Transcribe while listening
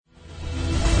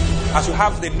As you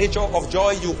have the nature of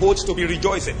joy, you ought to be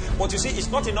rejoicing. But you see, it's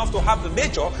not enough to have the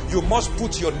nature. You must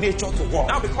put your nature to work.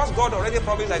 Now, because God already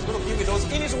promised that He's going to be with us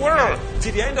in His Word,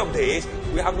 till the end of days,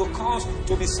 we have no cause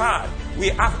to be sad. We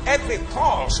have every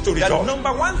cause to rejoice. The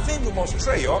number one thing you must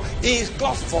treasure is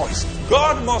God's voice.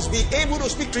 God must be able to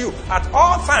speak to you at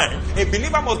all times. A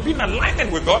believer must be in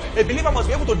alignment with God. A believer must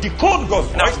be able to decode God's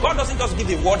voice. Now, God doesn't just give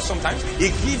a word sometimes. He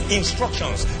gives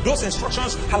instructions. Those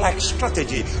instructions are like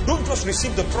strategy. Don't just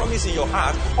receive the promise in your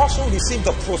heart. Also receive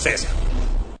the process.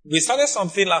 We started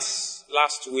something last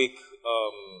week,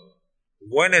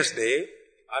 Wednesday,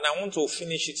 and I want to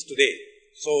finish it today.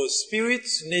 So, spirit,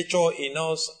 nature in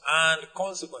us, and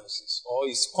consequences, or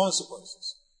its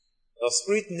consequences. The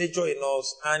spirit, nature in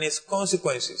us, and its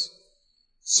consequences.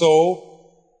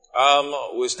 So,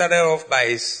 we started off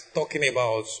by talking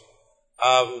about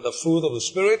the fruit of the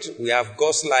Spirit. We have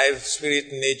God's life, spirit,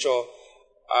 nature,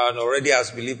 and already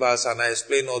as believers, and I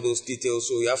explained all those details,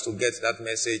 so you have to get that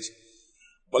message.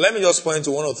 But let me just point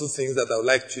to one or two things that I would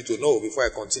like you to know before I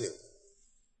continue.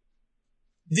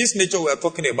 This nature we are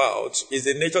talking about is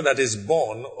the nature that is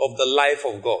born of the life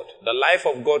of God. The life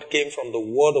of God came from the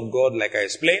Word of God, like I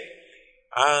explained,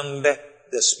 and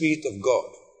the Spirit of God.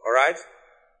 Alright?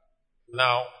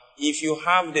 Now, if you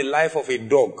have the life of a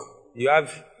dog, you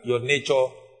have your nature,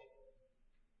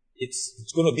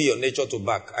 it's going to be your nature to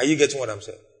bark. Are you getting what I'm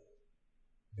saying?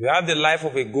 If you have the life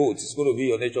of a goat, it's going to be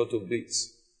your nature to bleat.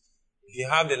 If you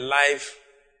have the life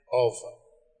of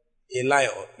a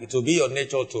lion, it will be your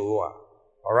nature to roar.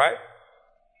 Alright?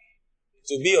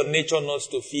 It will be your nature not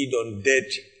to feed on dead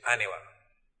animal.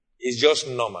 It's just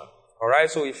normal. Alright?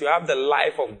 So if you have the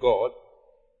life of God,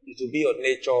 it will be your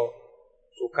nature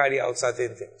to carry out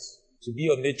certain things. To be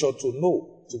your nature to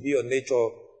know. To be your nature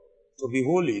to be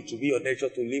holy. To be your nature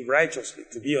to live righteously.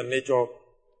 To be your nature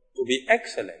to be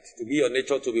excellent. To be your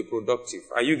nature to be productive.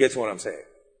 Are you getting what I'm saying?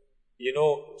 You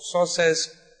know,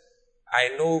 success,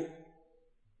 I know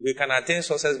we can attain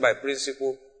success by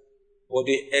principle, but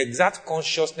the exact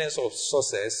consciousness of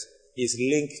success is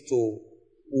linked to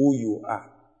who you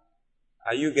are.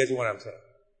 Are you getting what I'm saying?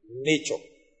 Nature.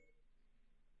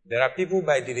 There are people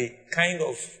by the kind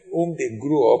of whom they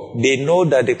grew up, they know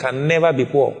that they can never be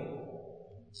poor.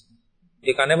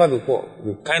 They can never be poor.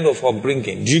 The kind of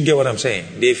upbringing. Do you get what I'm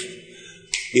saying? There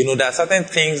are certain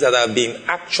things that have been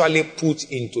actually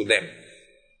put into them.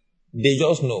 They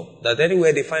just know that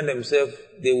anywhere they find themselves,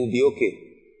 they will be okay.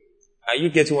 Are you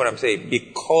getting what I'm saying?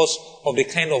 Because of the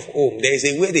kind of home. There is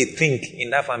a way they think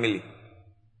in that family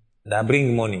that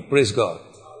bring money. Praise God.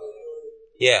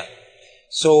 Yeah.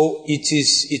 So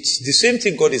it's the same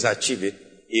thing God is achieving,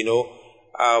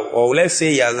 or let's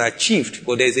say He has achieved,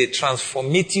 but there's a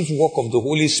transformative work of the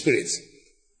Holy Spirit.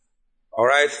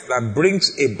 Alright, that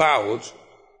brings about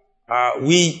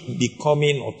we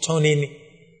becoming or turning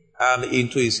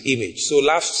into His image. So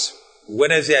last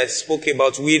Wednesday I spoke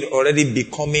about we already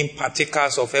becoming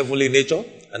partakers of heavenly nature,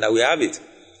 and that we have it.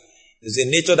 It's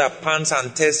a nature that pants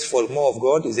and thirsts for more of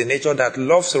God. It's a nature that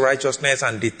loves righteousness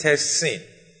and detests sin.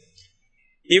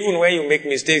 Even when you make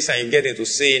mistakes and you get into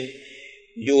sin,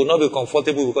 you will not be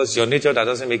comfortable because it's your nature that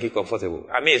doesn't make you comfortable.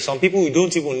 I mean, some people, you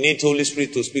don't even need Holy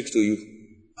Spirit to speak to you.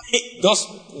 Just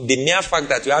the mere fact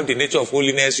that you have the nature of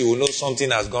holiness, you will know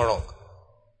something has gone wrong.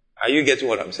 Are you getting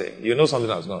what I'm saying? You know something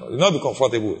has gone wrong. You will not be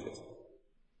comfortable with it.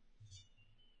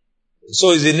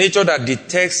 So it's the nature that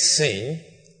detects sin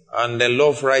and they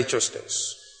love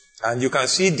righteousness. And you can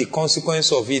see the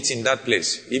consequence of it in that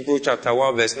place. Hebrews chapter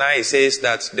 1 verse 9, it says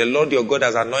that the Lord your God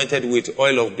has anointed with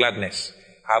oil of gladness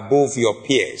above your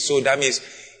peers. So that means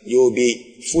you will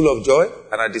be full of joy,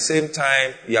 and at the same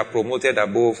time you are promoted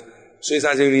above. So it's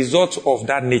as a result of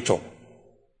that nature.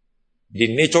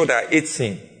 The nature that hates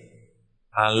sin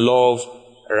and love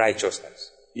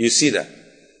righteousness. You see that?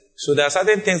 So there are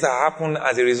certain things that happen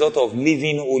as a result of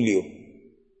living holy.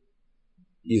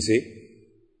 You see?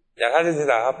 There are certain things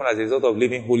that happen as a result of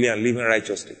living holy and living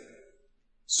righteously.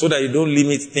 So that you don't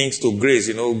limit things to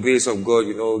grace, grace of God,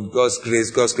 God's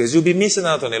grace. You'll be missing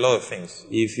out on a lot of things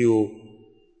if you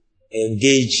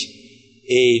engage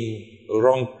in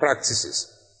wrong practices.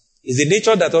 It's the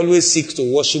nature that always seeks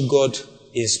to worship God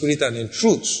in spirit and in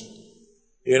truth.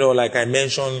 Like I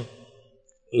mentioned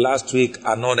last week,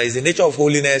 another is the nature of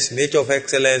holiness, nature of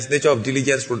excellence, nature of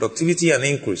diligence, productivity and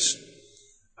increase.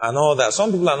 And all that.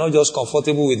 Some people are not just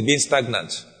comfortable with being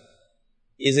stagnant.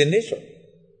 It's a nature.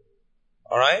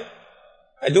 Alright?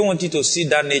 I don't want you to see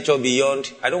that nature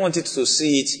beyond. I don't want you to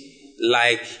see it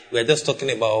like we're just talking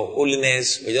about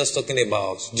holiness. We're just talking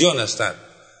about, do you understand?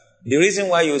 The reason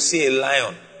why you see a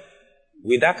lion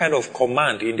with that kind of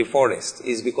command in the forest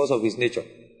is because of his nature.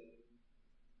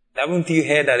 Haven't you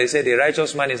heard that they said the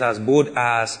righteous man is as bold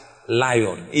as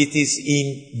lion? It is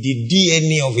in the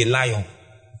DNA of a lion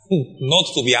not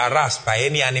to be harassed by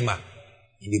any animal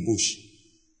in the bush.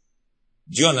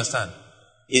 Do you understand?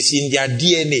 It's in their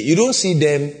DNA. You don't see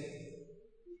them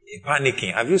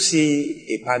panicking. Have you seen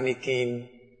a panicking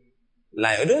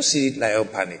lion? You don't see lion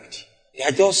panicked. They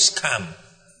are just calm.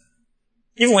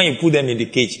 Even when you put them in the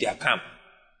cage, they are calm.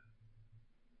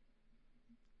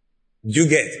 Do you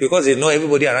get? Because they know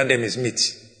everybody around them is meat.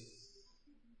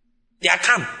 They are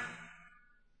calm.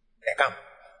 They are calm.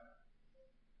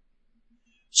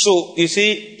 So, you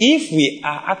see, if we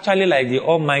are actually like the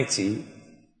Almighty,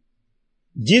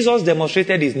 Jesus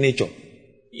demonstrated his nature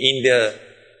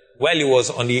while he was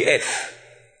on the earth.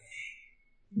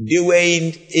 They were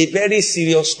in a very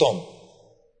serious storm,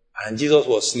 and Jesus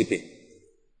was sleeping.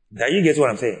 Do you get what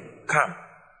I'm saying? Calm.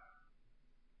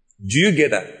 Do you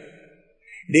get that?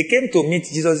 They came to meet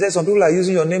Jesus. Said, some people are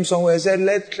using your name somewhere. He said,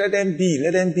 let them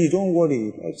be. Don't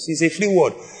worry. It's a free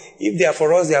word. If they are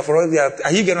for us, they are for us.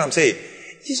 Are you getting what I'm saying?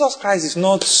 Jesus Christ is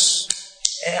not,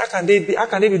 how can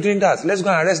they be doing that? Let's go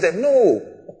and arrest them. No.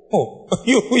 Oh,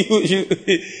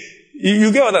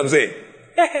 you get what I'm saying?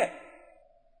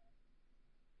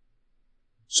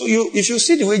 So if you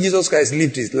see the way Jesus Christ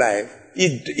lived his life,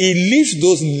 he leaves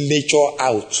those nature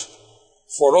out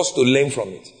for us to learn from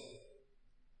it.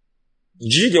 Do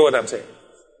you get what I'm saying?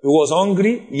 He was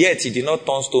hungry, yet he did not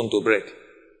turn stone to bread.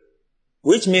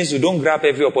 Which means you don't grab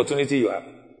every opportunity you have.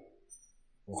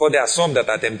 Because there are some that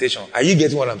are temptation. Are you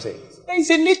getting what I'm saying? It's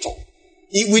a nature.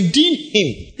 Within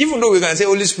him, even though we can say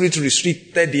Holy Spirit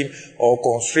restricted him or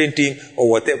constrained him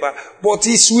or whatever, but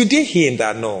it's within him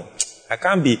that no, I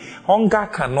can't be. Hunger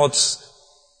cannot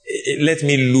let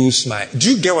me lose my.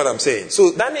 Do you get what I'm saying?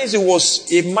 So that means he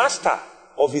was a master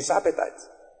of his appetite.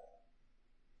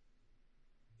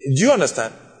 Do you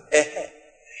understand?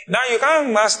 Now you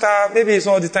can't master, maybe it's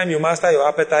not the time you master your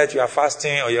appetite, you are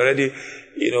fasting or you're already,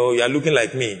 you are looking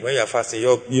like me when you are fasting.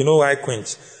 You know I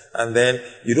quench. And then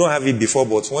you don't have it before,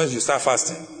 but once you start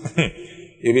fasting,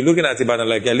 you'll be looking at Ibadan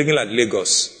like you're looking at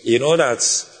Lagos. You know that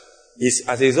it's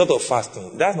as a result of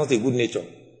fasting. That's not a good nature.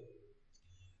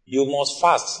 You must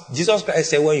fast. Jesus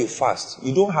Christ said when you fast,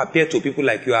 you don't appear to people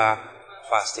like you are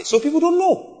fasting. So people don't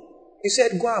know. He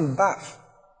said go and bath.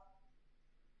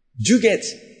 Do you get?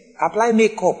 Apply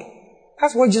makeup.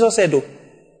 That's what Jesus said though.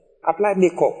 Apply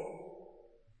makeup.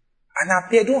 And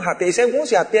appear, don't appear. He said,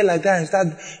 once you appear like that and start,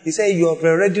 he said, you have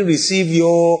already received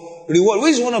your reward.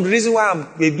 Which is one of the reasons why I'm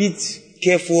a bit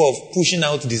careful of pushing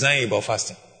out design about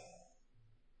fasting.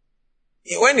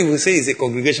 When he will say it's a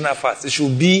congregational fast, it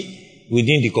should be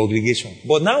within the congregation.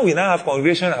 But now we now have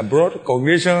congregation abroad,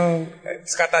 congregation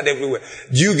scattered everywhere.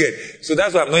 Do you get? So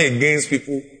that's why I'm not against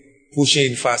people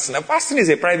pushing fasting. Now fasting is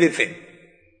a private thing.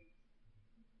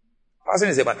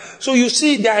 So you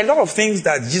see, there are a lot of things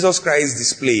that Jesus Christ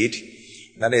displayed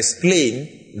that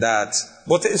explain that,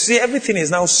 but see, everything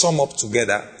is now summed up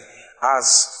together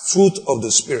as fruit of the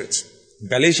Spirit.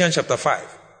 Galatians chapter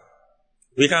 5.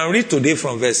 We can read today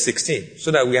from verse 16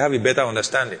 so that we have a better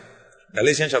understanding.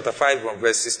 Galatians chapter 5 from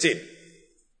verse 16.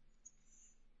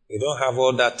 We don't have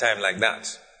all that time like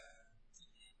that.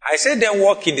 I said then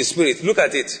walk in the Spirit. Look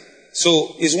at it.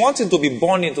 So it's one thing to be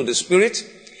born into the Spirit,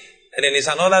 and then it's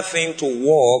another thing to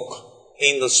walk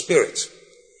in the Spirit.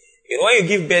 You know, when you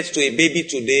give birth to a baby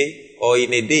today or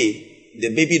in a day,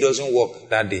 the baby doesn't walk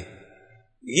that day.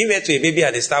 You give birth to a baby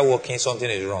and they start walking, something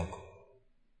is wrong.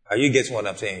 Are you getting what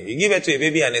I'm saying? You give birth to a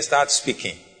baby and they start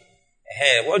speaking.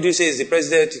 What do you say is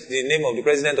the name of the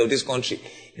president of this country?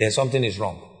 Then something is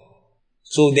wrong.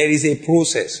 So there is a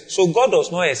process. So God does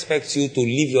not expect you to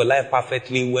live your life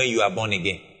perfectly when you are born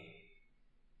again.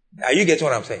 Are you getting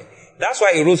what I'm saying? That's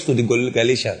why he wrote to the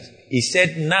Galatians. He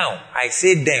said, now, I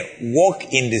say then, walk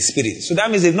in the Spirit. So that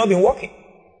means they've not been walking.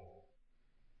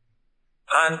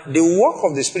 And the walk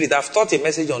of the Spirit, I've taught a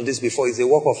message on this before, is a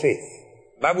walk of faith.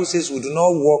 The Bible says we do not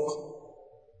walk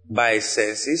by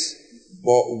senses,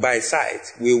 but by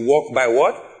sight. We walk by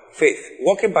what? Faith.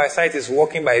 Walking by sight is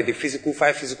walking by the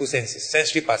five physical senses,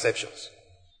 sensory perceptions.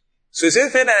 So it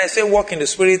says, then I say walk in the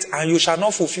Spirit, and you shall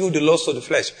not fulfill the lust of the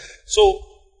flesh. So,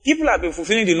 people have been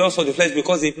fulfilling the laws of the flesh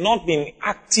because they've not been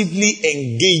actively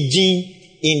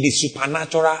engaging in the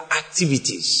supernatural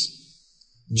activities.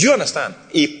 Do you understand?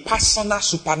 A personal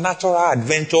supernatural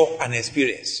adventure and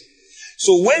experience.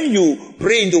 So when you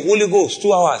pray in the Holy Ghost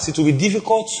 2 hours, it will be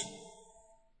difficult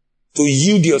to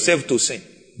yield yourself to sin.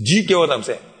 Do you get what I'm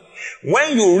saying?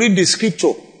 When you read the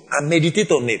scripture and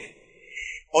meditate on it,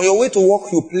 on your way to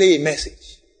work, you play a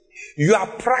message. You are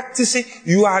practicing,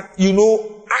 you are,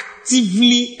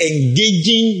 actively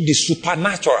engaging the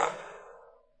supernatural.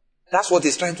 That's what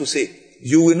he's trying to say.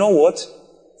 You will not what?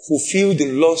 Fulfill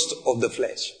the lust of the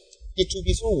flesh. It will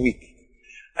be so weak.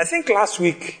 I think last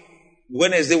week,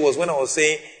 Wednesday, was when I was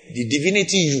saying the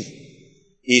divinity you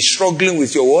is struggling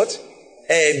with your what?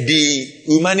 The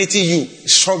humanity you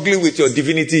struggling with your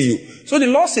divinity you. So the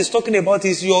lust is talking about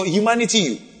is your humanity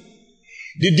you.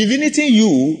 The divinity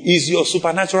you is your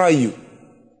supernatural you.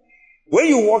 When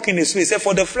you walk in the spirit, say,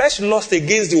 for the flesh lust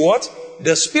against the what?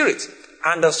 The spirit.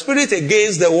 And the spirit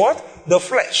against the what? The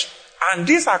flesh. And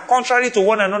these are contrary to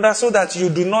one another, so that you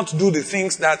do not do the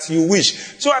things that you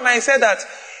wish. So, and I said that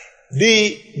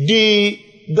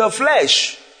the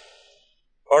flesh,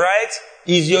 alright,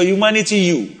 is your humanity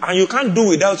you. And you can't do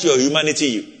without your humanity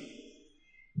you.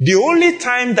 The only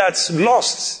time that's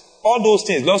lost, all those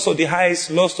things, loss of the eyes,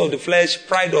 loss of the flesh,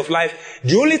 pride of life,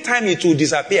 the only time it will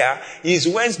disappear is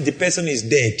when the person is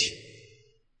dead.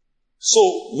 So,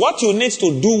 what you need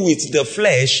to do with the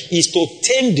flesh is to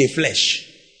tame the flesh.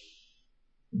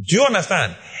 Do you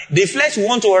understand? The flesh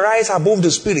wants to rise above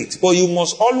the spirit, but you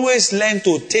must always learn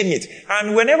to tame it.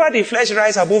 And whenever the flesh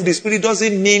rises above the spirit,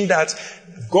 doesn't mean that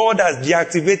God has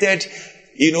deactivated,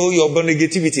 your born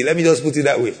negativity. Let me just put it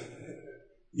that way.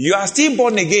 You are still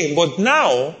born again, but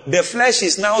now the flesh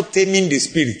is now taming the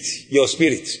spirit, your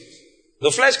spirit.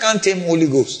 The flesh can't tame Holy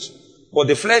Ghost, but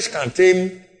the flesh can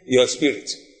tame your spirit.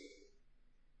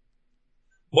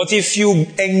 But if you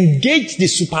engage the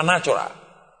supernatural,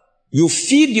 you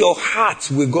feed your heart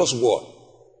with God's word.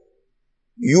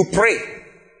 You pray.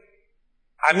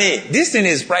 I mean, this thing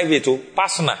is private,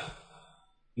 personal.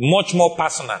 Much more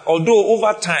personal. Although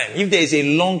over time, if there is a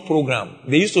long program,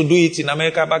 they used to do it in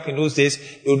America back in those days,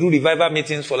 they would do revival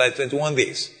meetings for like 21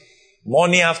 days.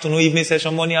 Morning, afternoon, evening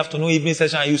session, morning, afternoon, evening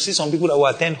session. And you see some people that will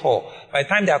attend hall. By the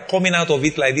time they are coming out of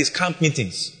it like this, camp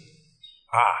meetings.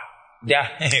 They are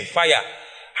fire.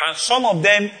 And some of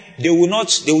them, they will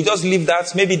just leave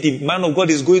that. Maybe the man of God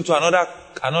is going to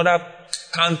another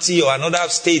county or another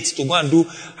state to go and do,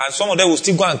 and some of them will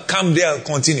still go and camp there and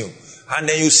continue. And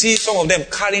then you see some of them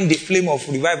carrying the flame of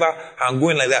revival and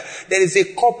going like that. There is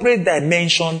a corporate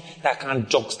dimension that can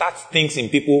jumpstart things in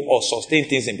people or sustain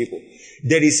things in people.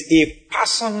 There is a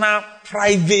personal,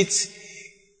 private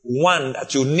one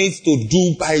that you need to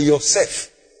do by yourself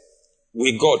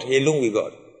with God, alone with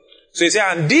God. So you say,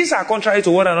 and these are contrary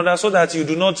to one another, so that you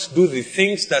do not do the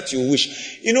things that you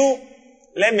wish.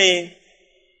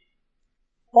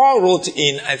 Paul wrote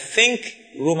in, I think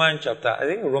Roman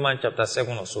chapter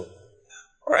 7 or so.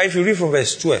 Alright, if you read from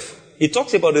verse 12, he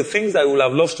talks about the things that he would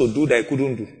have loved to do that he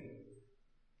couldn't do.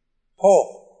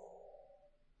 Paul,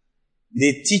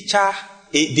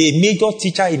 the major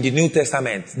teacher in the New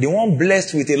Testament, the one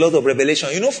blessed with a lot of revelation.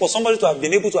 For somebody to have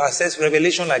been able to access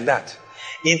revelation like that,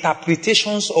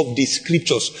 interpretations of the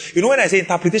scriptures. When I say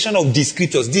interpretation of the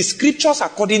scriptures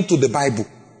according to the Bible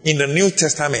in the New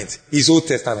Testament is Old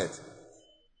Testament.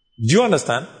 Do you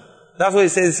understand? That's what it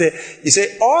says. He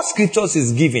says all scriptures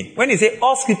is given. When he says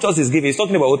all scriptures is given, he's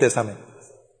talking about Old Testament.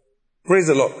 Praise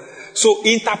the Lord. So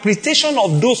interpretation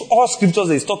of those all scriptures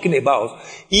that he's talking about,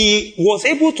 he was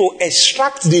able to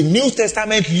extract the New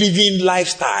Testament living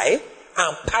lifestyle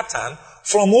and pattern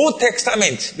from Old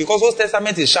Testament, because Old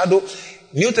Testament is shadow,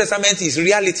 New Testament is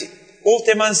reality. Old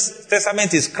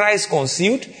Testament is Christ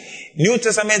concealed. New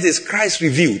Testament is Christ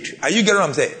revealed. Are you getting what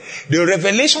I'm saying? The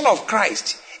revelation of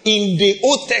Christ in the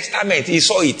Old Testament, he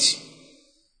saw it.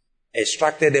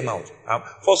 Extracted them out.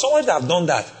 For someone to have done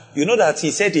that, you know that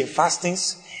he said in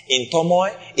fastings, in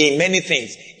turmoil, in many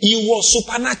things, he was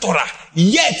supernatural.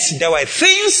 Yet there were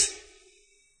things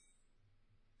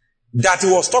that he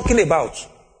was talking about.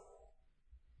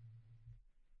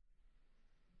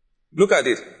 Look at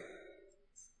it.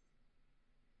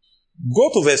 Go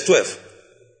to verse 12.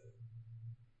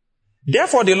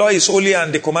 Therefore the law is holy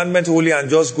and the commandment holy and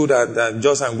just good and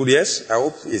just and good. Yes, I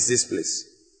hope it's this place.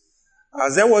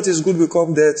 Has then what is good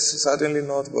become death? Certainly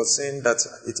not, but sin that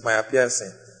it might appear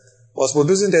sin. Was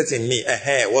producing death in me.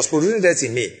 Was producing death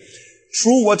in me.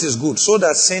 Through what is good, so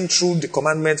that sin through the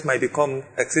commandment might become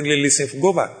exceedingly sinful.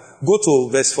 Go back. Go to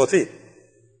verse 14.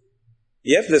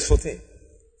 Yes, verse 14.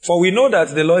 For we know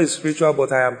that the law is spiritual,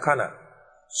 but I am carnal,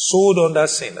 sold under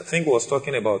sin. I think he was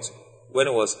talking about when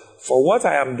it was, for what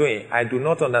I am doing, I do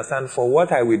not understand. For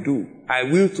what I will do, I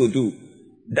will to do.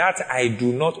 That I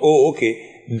do not,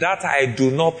 that I do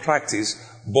not practice,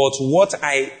 but what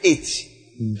I ate,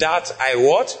 that I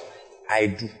what? I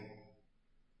do.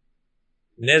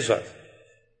 Next verse.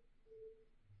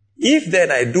 If then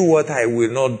I do what I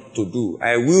will not to do,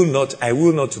 I will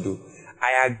not to do.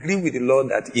 I agree with the Lord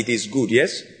that it is good,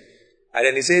 yes? And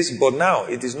then he says, but now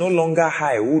it is no longer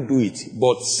I who do it,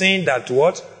 but sin that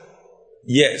what?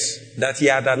 Yes, that he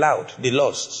had allowed, the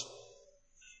lust.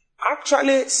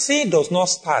 Actually, sin does not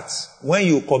start when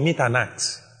you commit an act.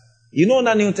 You know, in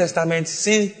the New Testament,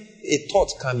 sin, a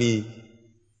thought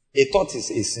is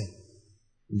a sin.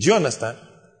 Do you understand?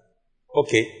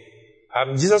 Okay.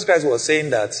 Jesus Christ was saying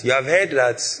that you have heard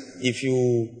that if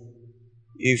you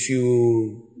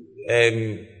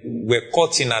were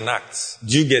caught in an act,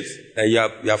 do you get that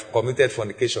you have committed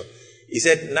fornication? He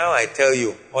said, now I tell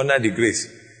you, under the grace,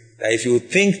 that if you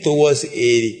think towards a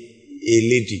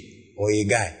lady or a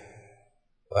guy,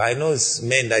 well, I know it's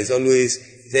men that is always,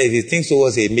 say if you think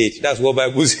towards a mate, that's what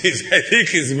Bible says. I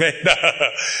think it's men that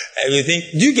everything.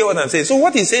 Do you get what I'm saying? So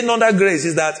what he's saying under grace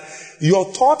is that your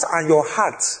thought and your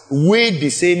heart weigh the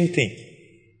same thing.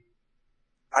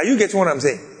 Are you getting what I'm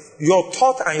saying? Your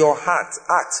thought and your heart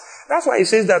act. That's why he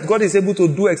says that God is able to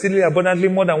do exceedingly abundantly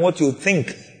more than what you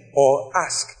think or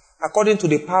ask, according to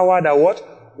the power that what?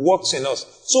 Works in us.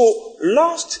 So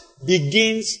lust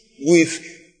begins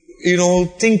with,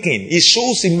 thinking. It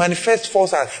shows, it manifests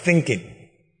forth as thinking.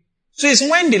 So it's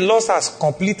when the lust has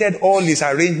completed all his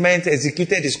arrangements,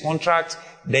 executed his contract,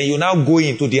 then you now go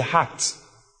into the heart.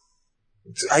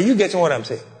 Are you getting what I'm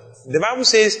saying? The Bible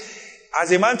says,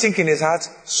 as a man thinks in his heart,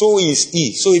 so is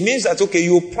he. So it means that, okay,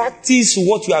 you practice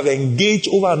what you have engaged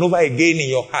over and over again in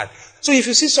your heart. So if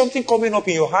you see something coming up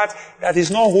in your heart that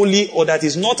is not holy or that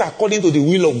is not according to the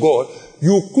will of God,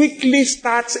 you quickly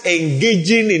start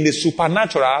engaging in the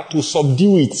supernatural to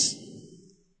subdue it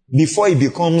before it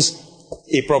becomes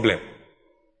a problem.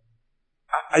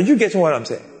 Are you getting what I'm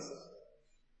saying?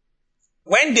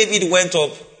 When David went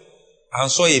up and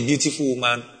saw a beautiful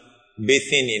woman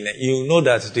bathing in it, you know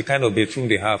that the kind of bathroom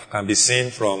they have can be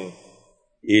seen from,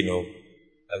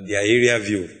 their area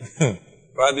view.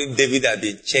 Probably David had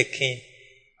been checking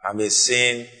and been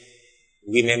seeing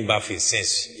women bathing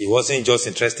since. He wasn't just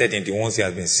interested in the ones he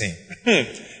had been seeing.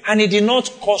 And he did not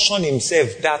caution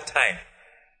himself that time.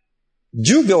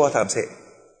 Do you get what I'm saying?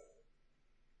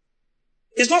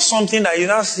 It's not something that you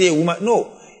now see a woman.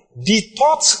 No. The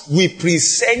thought will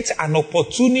present an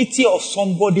opportunity of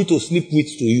somebody to sleep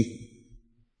with to you.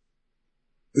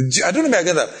 I don't know if I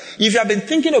get that. If you have been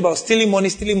thinking about stealing money,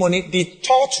 the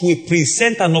thought will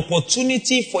present an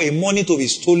opportunity for a money to be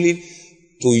stolen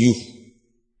to you.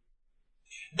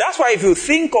 That's why if you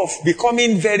think of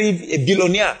becoming a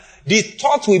billionaire, the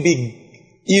thought will be,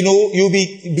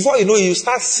 before you know it, you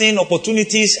start seeing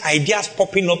opportunities, ideas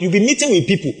popping up. You'll be meeting with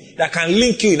people that can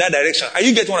link you in that direction. Are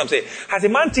you getting what I'm saying? As a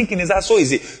man thinking is that, so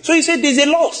is it. So he said there's a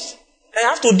loss that you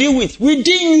have to deal with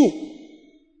within you.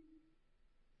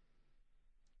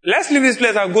 Let's leave this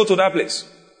place and go to that place.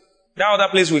 That other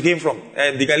place we came from,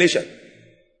 the Galatian.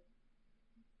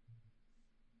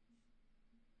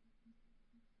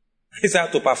 He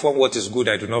said to perform what is good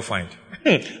I do not find.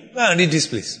 Go and read this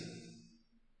place.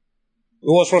 He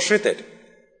was frustrated.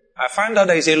 I find out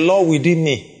there is a law within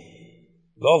me,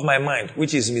 law of my mind,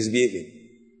 which is misbehaving.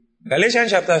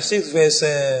 Galatians chapter 6 verse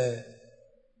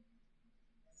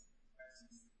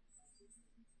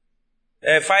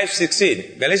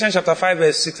 5:16. Galatians chapter 5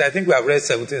 verse 6. I think we have read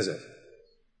 17. Sir.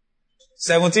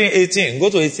 17, 18.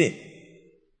 Go to 18.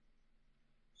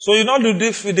 So you not do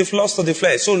this with the lust of the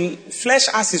flesh. So flesh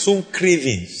has its own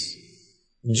cravings.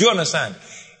 Do you understand?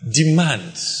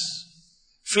 Demands.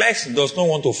 Flesh does not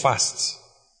want to fast.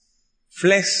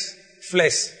 Flesh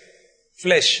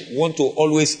want to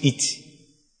always eat.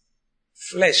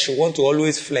 Flesh want to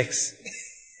always flex.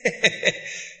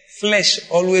 Flesh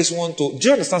always want to, do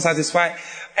you understand, satisfy?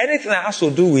 Anything that has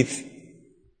to do with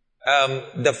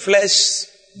the flesh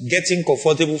getting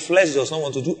comfortable, flesh does not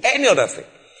want to do any other thing.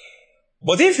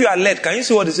 But if you are led, can you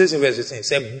see what it says in verse 15? It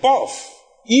says, but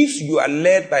if you are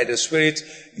led by the Spirit,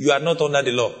 you are not under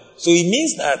the law. So it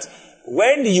means that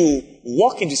when you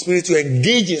walk in the Spirit, you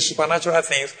engage in supernatural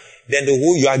things, then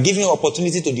you are giving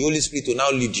opportunity to the Holy Spirit to now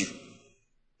lead you.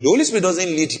 The Holy Spirit doesn't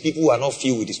lead people who are not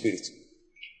filled with the Spirit.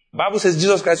 The Bible says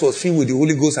Jesus Christ was filled with the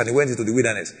Holy Ghost and he went into the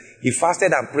wilderness. He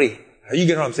fasted and prayed. Are you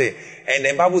getting what I'm saying? And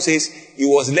the Bible says he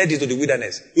was led into the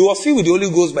wilderness. He was filled with the Holy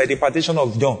Ghost by the impartation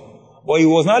of John. But he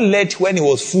was not led when he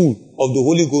was full of the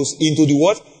Holy Ghost into the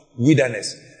what?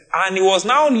 Wilderness. And he was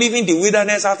now leaving the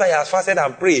wilderness after he has fasted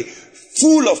and prayed,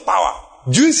 full of power.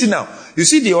 Do you see now? You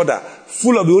see the order,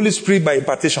 full of the Holy Spirit by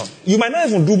impartation. You might not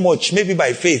even do much, maybe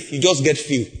by faith. You just get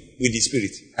filled with the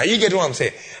Spirit. Are you getting what I'm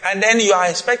saying? And then you are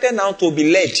expected now to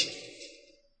be led.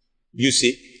 You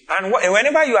see? And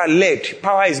whenever you are led,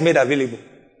 power is made available.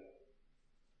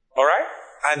 Alright?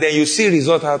 And then you see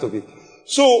result out of it.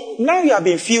 So now you have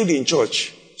been filled in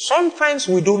church. Sometimes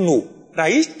we don't know that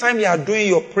each time you are doing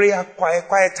your prayer,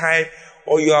 quiet time,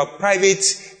 or your private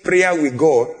prayer with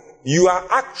God, you are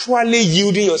actually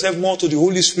yielding yourself more to the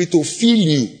Holy Spirit to fill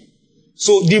you.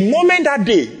 So the moment that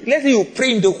day, let's say you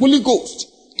pray in the Holy Ghost,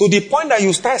 to the point that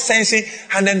you start sensing,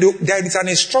 and then there is an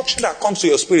instruction that comes to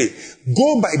your spirit.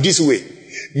 Go by this way.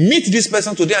 Meet this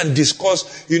person today and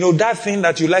discuss, that thing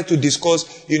that you like to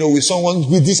discuss, with someone,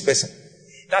 with this person.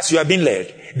 That's you are being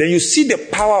led. Then you see the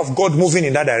power of God moving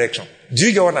in that direction. Do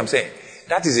you get what I'm saying?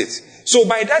 That is it. So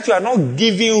by that you are not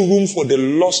giving room for the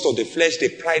lust of the flesh, the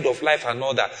pride of life and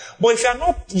all that. But if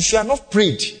you are not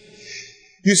prayed,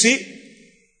 you see,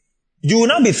 you will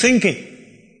not be thinking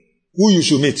who you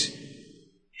should meet.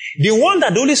 The one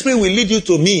that the Holy Spirit will lead you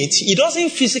to meet, it doesn't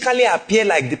physically appear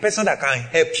like the person that can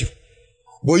help you.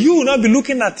 But you will not be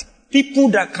looking at people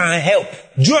that can help.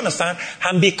 Do you understand?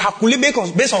 And be calculating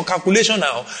based on calculation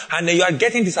now. And then you are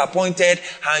getting disappointed,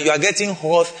 and you are getting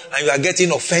hurt, and you are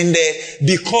getting offended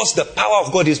because the power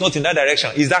of God is not in that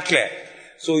direction. Is that clear?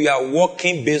 So you are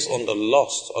walking based on the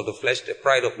lust of the flesh, the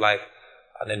pride of life,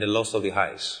 and then the lust of the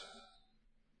eyes.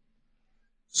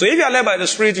 So if you are led by the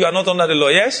Spirit, you are not under the law.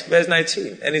 Yes? Verse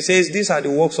 19. And it says, these are the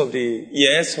works of the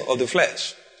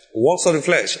flesh. Works of the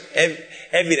flesh.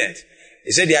 Evident.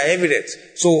 He said they are evident.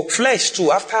 So flesh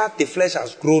too, after the flesh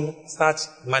has grown, starts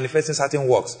manifesting certain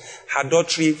works.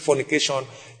 Adultery, fornication,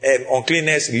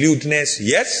 uncleanness, lewdness.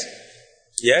 Yes?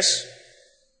 Yes?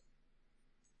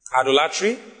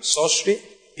 Idolatry, sorcery,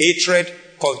 hatred,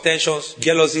 contentions,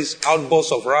 jealousies,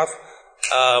 outbursts of wrath,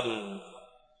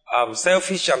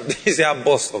 selfish ambitions,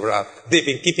 outbursts of wrath. They've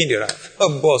been keeping the wrath.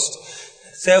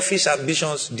 Outbursts. Selfish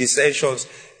ambitions, dissensions,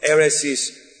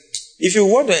 heresies. If you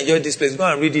want to enjoy this place, go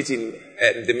and read it in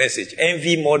the message.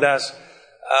 Envy, murders,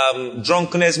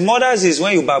 drunkenness. Murders is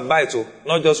when you backbite,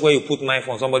 not just when you put knife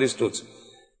on somebody's throat.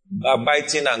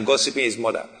 Backbiting and gossiping is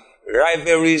murder.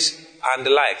 Rivalries and the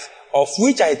likes, of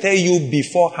which I tell you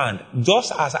beforehand,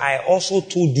 just as I also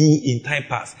told you in time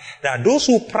past, that those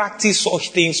who practice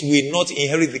such things will not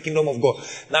inherit the kingdom of God.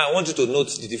 Now I want you to note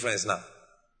the difference now.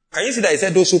 Can you see that I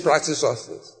said those who practice such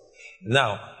things?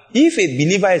 Now, if a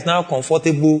believer is now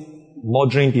comfortable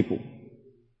murdering people,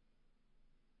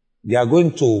 they are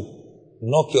going to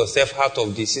knock yourself out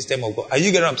of the system of God. Are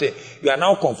you getting what I'm saying? You are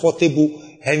now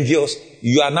comfortable, envious.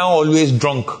 You are now always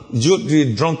drunk.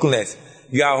 Drunkenness.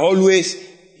 You are always,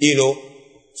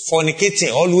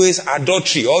 fornicating, always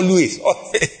adultery, always.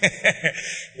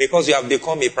 Because you have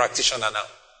become a practitioner now.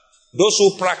 Those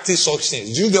who practice such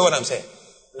things. Do you get what I'm saying?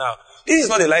 Now, this is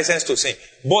not a license to sin.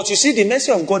 But you see, the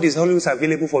mercy of God is always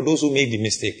available for those who make the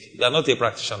mistake. You are not a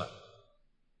practitioner.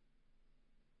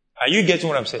 Are you getting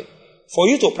what I'm saying? For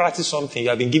you to practice something, you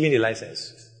have been given a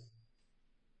license.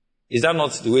 Is that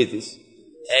not the way it is?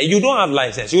 You don't have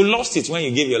license. You lost it when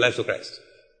you gave your life to Christ.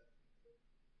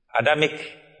 Adamic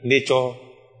nature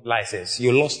license.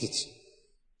 You lost it.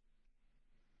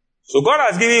 So God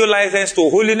has given you license to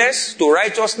holiness, to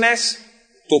righteousness,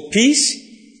 to peace,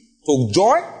 to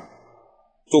joy,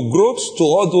 to growth, to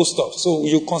all those stuff. So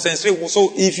you concentrate.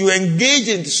 So if you engage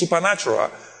in the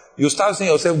supernatural, you start seeing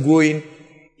yourself going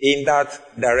in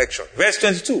that direction. Verse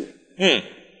 22.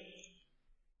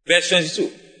 Verse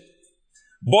 22.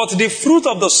 But the fruit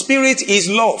of the Spirit is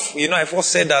love. I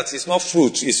first said that it's not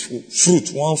fruit, it's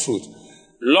fruit, one fruit.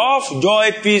 Love,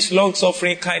 joy, peace,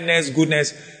 long-suffering, kindness,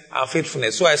 goodness, and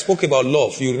faithfulness. So I spoke about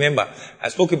love, you remember. I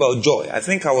spoke about joy. I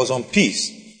think I was on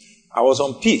peace.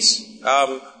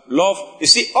 Love. You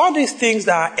see, all these things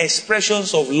that are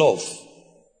expressions of love.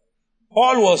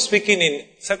 Paul was speaking in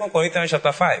 2 Corinthians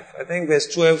chapter 5, I think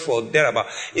verse 12 or thereabout.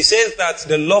 He says that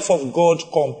the love of God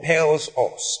compels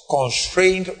us,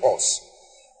 constrains us.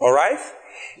 Alright?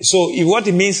 So what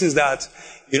it means is that,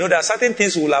 there are certain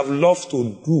things we will have loved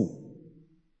to do.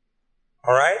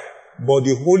 Alright? But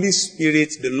the Holy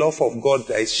Spirit, the love of God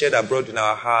that is shed abroad in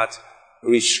our heart,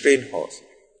 restrain us.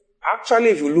 Actually,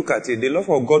 if you look at it, the love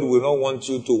of God will not want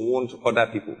you to wound other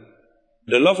people.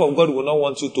 The love of God will not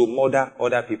want you to murder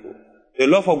other people. The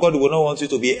love of God will not want you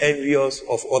to be envious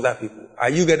of other people. Are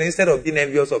you getting, instead of being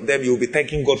envious of them, you will be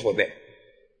thanking God for them.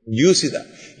 You see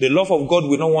that? The love of God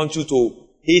will not want you to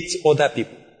hate other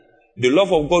people. The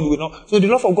love of God will not. So the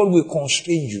love of God will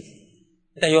constrain you.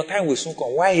 Then your time will soon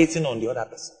come. Why hating on the other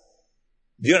person?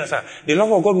 Do you understand? The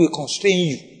love of God will constrain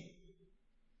you.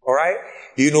 Alright?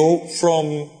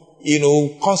 From,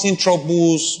 causing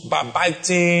troubles,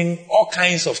 backbiting, all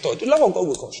kinds of stuff. The love of God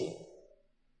will constrain you.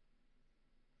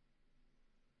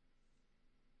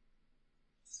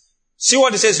 See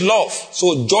what it says, love.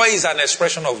 So joy is an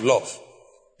expression of love.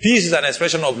 Peace is an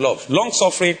expression of love. Long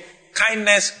suffering,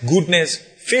 kindness, goodness,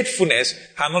 faithfulness,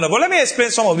 and all that. But let me explain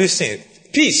some of these things.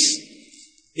 Peace.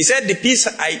 He said the peace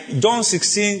John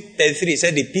 16:33, he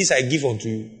said the peace I give unto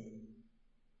you.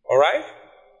 Alright?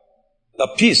 The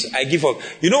peace I give up.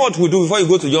 You know what we'll do before you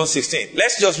go to John 16?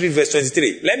 Let's just read verse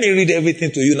 23. Let me read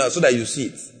everything to you now so that you see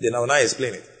it. Then I will now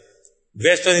explain it.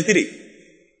 Verse 23.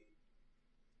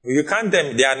 You count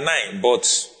them, they are 9,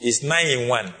 but it's 9 in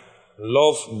 1.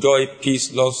 Love, joy,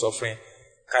 peace, long-suffering,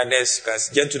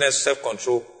 kindness, gentleness,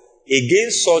 self-control.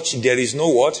 Against such there is no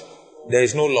what? There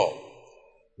is no law.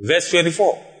 Verse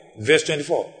 24. Verse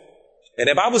 24. And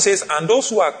the Bible says, and those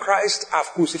who are Christ have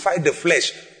crucified the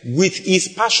flesh with his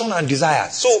passion and desire.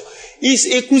 So, it's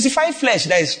a crucified flesh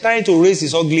that is trying to raise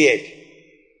his ugly head.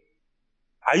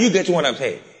 Are you getting what I'm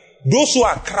saying? Those who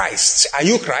are Christ, are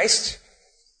you Christ?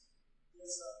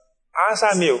 Yes,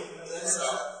 answer me. Yes,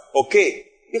 okay.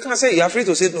 You can say, you're free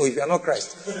to say no if you are not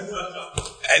Christ.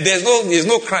 There's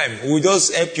no crime. We'll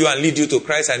just help you and lead you to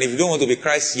Christ. And if you don't want to be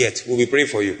Christ yet, we'll be praying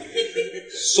for you.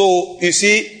 So, you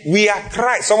see, we are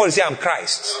Christ. Somebody say, I'm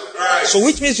Christ. So,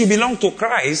 which means you belong to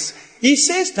Christ. He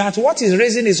says that what is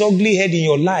raising his ugly head in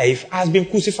your life has been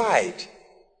crucified.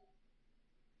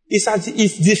 It's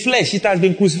the flesh. It has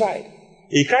been crucified.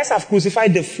 Christ has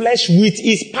crucified the flesh with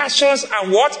his passions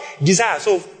and what? Desires.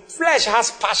 So, flesh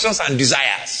has passions and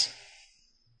desires.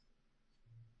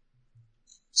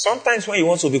 Sometimes when you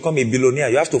want to become a billionaire,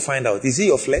 you have to find out, is it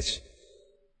your flesh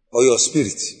or your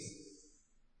spirit?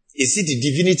 Is it the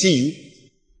divinity you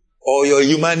or your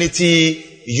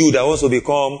humanity you that wants to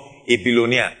become a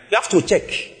billionaire? You have to check.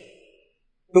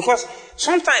 Because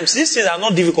sometimes these things are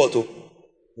not difficult to.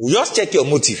 You just check your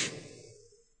motive.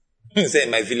 Say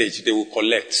in my village, they will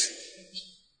collect.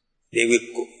 They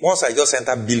will, once I just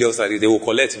enter billions, they will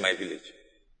collect in my village.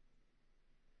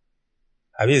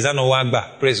 Is that no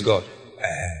wagba? Praise God.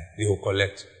 They will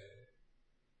collect.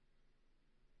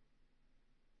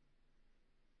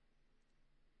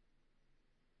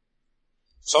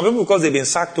 Some people, because they've been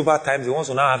sacked over time, they want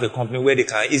to now have a company where they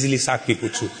can easily sack people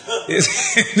too.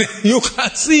 You can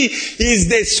see,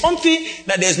 there's something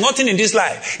that there's nothing in this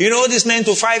life. You know, this 9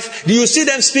 to 5, do you see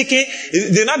them speaking?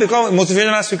 They now become a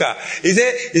motivational speaker. Is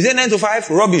it 9 to 5?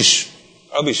 Rubbish.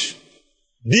 Rubbish.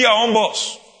 Be your own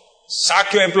boss.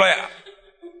 Sack your employer.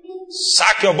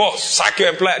 Sack your boss. Sack your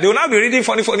employer. They will now be reading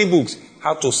funny books.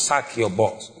 How to sack your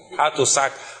boss. How to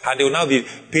sack. And they will now be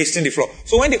pasting the floor.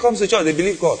 So when they come to church, they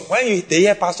believe God. When they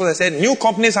hear pastors, they say, new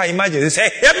companies are emerging. They say,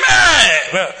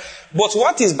 amen. But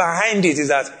what is behind it is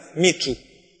that, me too.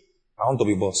 I want to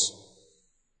be boss.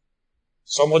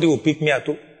 Somebody will pick me at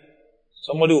home.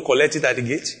 Somebody will collect it at the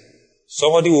gate.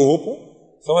 Somebody will open.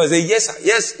 Somebody will say, yes, sir.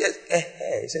 Yes. He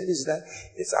said, this is that.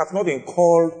 Yes, I've not been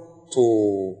called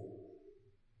to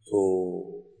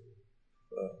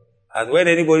and when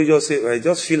anybody just say, I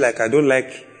just feel like I don't like,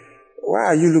 why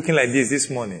are you looking like this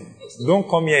morning? Don't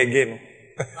come here again.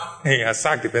 You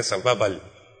sack the person verbally.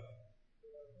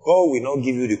 God will not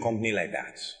give you the company like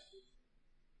that.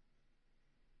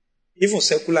 Even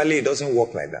secularly, it doesn't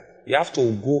work like that. You have to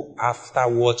go after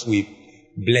what will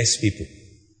bless people.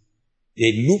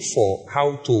 They look for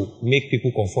how to make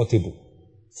people comfortable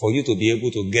for you to be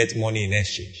able to get money in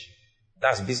exchange.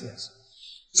 That's business.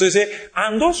 So you say,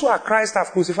 and those who are Christ have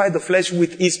crucified the flesh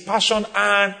with his passion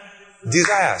and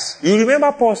desires. You remember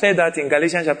Paul said that in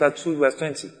Galatians chapter 2 verse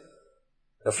 20.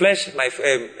 The flesh, my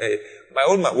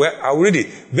old man, I'll read it.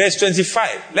 Verse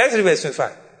 25. Let's read verse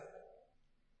 25.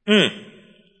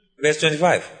 Verse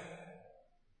 25.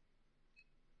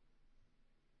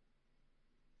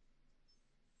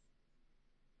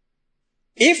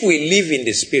 If we live in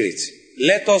the Spirit,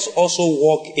 let us also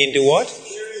walk in the what?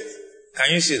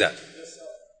 Can you see that?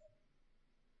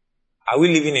 Are we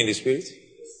living in the Spirit?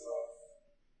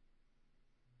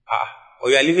 Or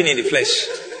you are living in the flesh?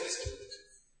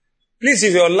 Please,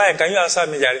 if you're online, can you answer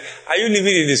me, Jerry? Are you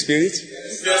living in the Spirit?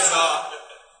 Yes, sir.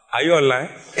 Are you online?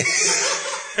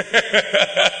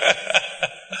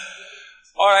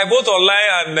 Alright, both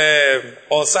online and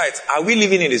on site. Are we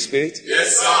living in the Spirit?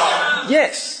 Yes, sir.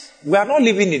 Yes. We are not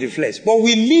living in the flesh. But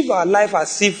we live our life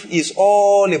as if it's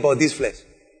all about this flesh.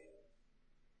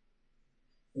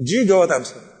 Do you know what I'm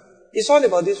saying? It's all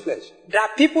about this flesh. There are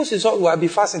people who have been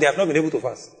fasting, they have not been able to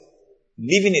fast.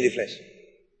 Living in the flesh.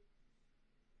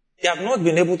 They have not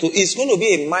been able to. It's going to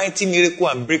be a mighty miracle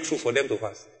and breakthrough for them to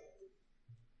fast.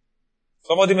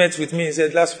 Somebody met with me and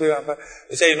said, last prayer,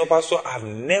 he said, Pastor, I've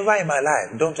never in my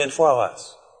life done 24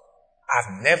 hours.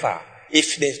 I've never.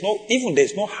 If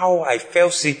there's no how I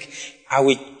felt sick, I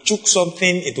will choke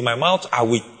something into my mouth, I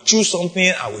will chew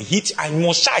something, I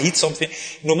must hit something,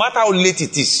 no matter how late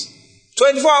it is.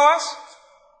 24 hours?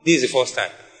 This is the first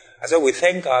time. I said, we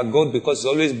thank our God because He's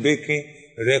always breaking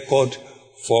record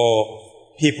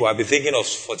for people. I've been thinking of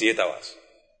 48 hours.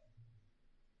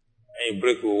 And you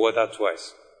break with water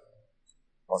twice.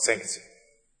 Consecutive.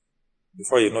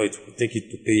 Before you know it, will take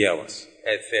it to 3 hours.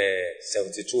 At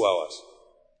 72 hours.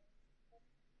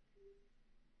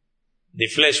 The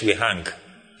flesh will hang.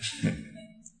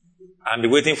 And be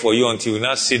waiting for you until you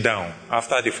now sit down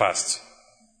after the fast.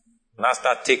 Now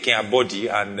start taking a body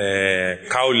and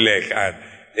cow leg, and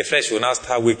the flesh will now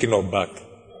start waking up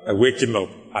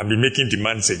and be making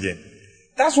demands again.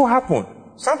 That's what happened.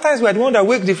 Sometimes we are the one that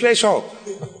wake the flesh up.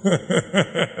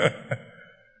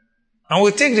 And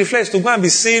we take the flesh to go and be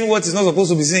seeing what is not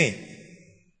supposed to be seen.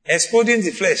 Exploding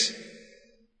the flesh.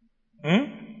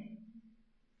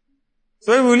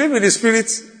 So if we live in the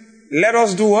Spirit, let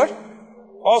us do what?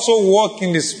 Also walk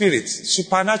in the Spirit.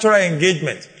 Supernatural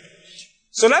engagement.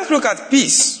 So let's look at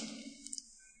peace.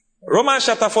 Romans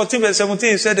chapter 14 verse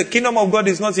 17 said the kingdom of God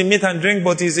is not in meat and drink,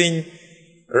 but is in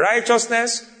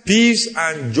righteousness, peace,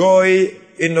 and joy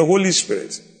in the Holy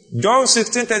Spirit. John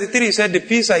 16:33 said, the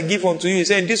peace I give unto you. He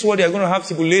said, in this world you are going to have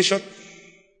tribulation,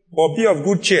 but be of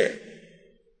good cheer.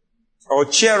 Or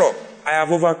cheer up. I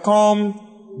have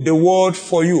overcome the world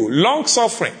for you. Long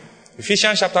suffering.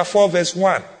 Ephesians chapter 4 verse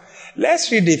 1.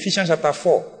 Let's read the Ephesians chapter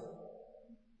 4.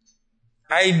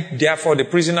 I, therefore, the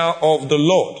prisoner of the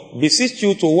Lord, beseech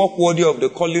you to walk worthy of the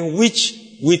calling with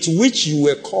which you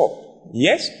were called.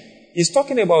 Yes? He's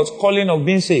talking about calling of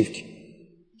being saved.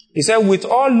 He said, with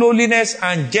all lowliness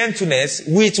and gentleness,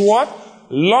 with what?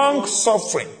 Long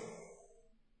suffering.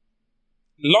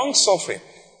 Long suffering.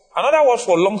 Another word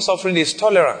for long suffering is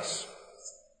tolerance.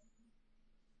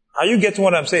 Are you getting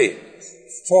what I'm saying?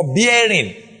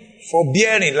 Forbearing,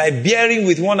 like bearing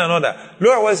with one another.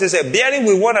 Look at what it says, bearing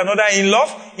with one another in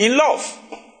love.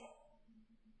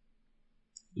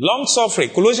 Long suffering.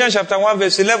 Colossians chapter 1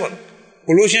 verse 11.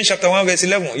 Colossians chapter 1 verse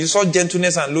 11. You saw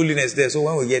gentleness and lowliness there. So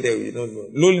when we get there, you know,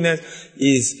 lowliness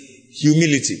is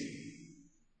humility.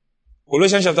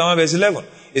 Colossians chapter 1 verse 11.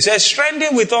 It says,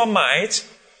 strengthened with all might,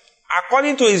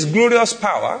 according to his glorious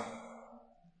power.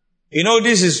 You know,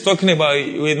 this is talking about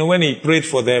when he prayed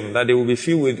for them, that they will be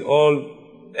filled with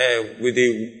with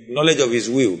the knowledge of his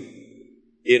will,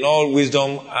 in all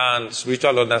wisdom and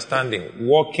spiritual understanding,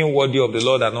 walking worthy of the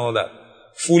Lord and all that,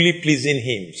 fully pleasing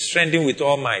him, strengthened with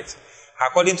all might,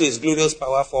 according to his glorious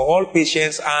power, for all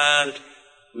patience and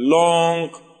long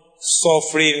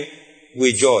suffering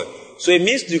with joy. So it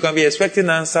means you can be expecting an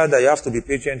answer that you have to be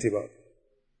patient about.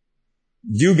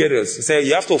 Do you get it? So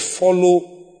you have to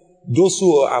follow those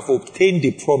who have obtained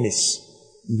the promise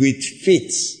with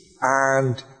faith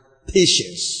and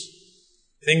patience.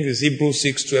 I think it's Hebrews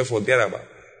 6:12 or thereabout.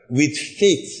 With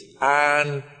faith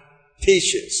and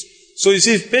patience. So you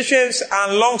see, patience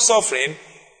and long suffering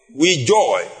with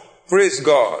joy. Praise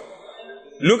God.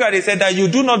 Look at it, said that you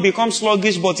do not become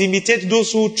sluggish, but imitate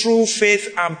those who through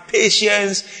faith and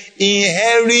patience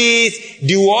inherit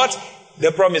the what?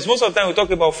 The promise. Most of the time we talk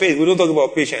about faith, we don't talk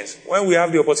about patience. When we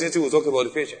have the opportunity, we'll talk about the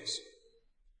patience.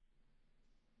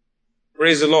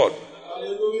 Praise the Lord.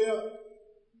 Hallelujah.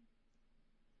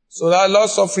 So that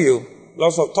lots of you,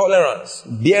 lots of tolerance,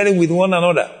 bearing with one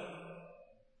another.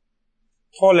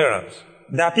 Tolerance.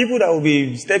 There are people that will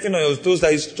be stepping on your toes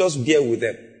that you just bear with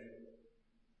them.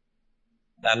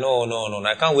 That no,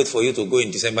 I can't wait for you to go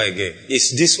in December again.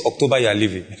 It's this October you are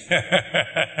leaving.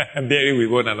 Bearing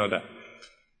with one another.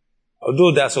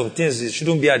 Although there are some things that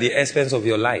shouldn't be at the expense of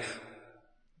your life.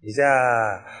 You say,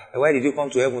 why did you come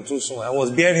to heaven too soon? I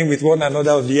was bearing with one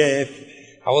another on the earth.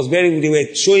 They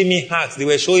were showing me hearts. They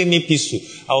were showing me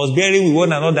peace. I was bearing with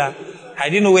one another. I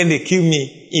didn't know when they killed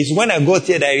me. It's when I got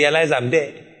here that I realized I'm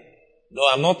dead. No,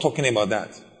 I'm not talking about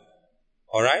that.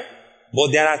 Alright?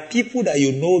 But there are people that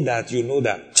you know that.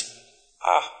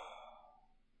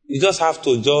 You just have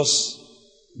to just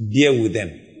bear with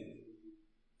them.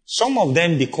 Some of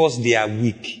them because they are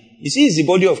weak. You see, it's the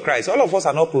body of Christ. All of us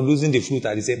are not producing the fruit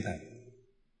at the same time.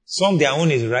 Some their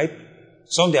own is ripe.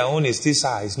 Some their own is still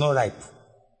sour. It's not ripe.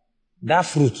 That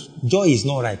fruit, joy is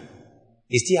not ripe.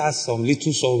 It still has some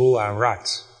little sorrow and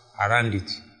wrath around it.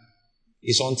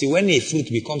 It's until when a fruit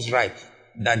becomes ripe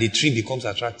that the tree becomes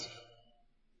attractive.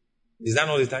 Is that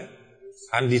not the time?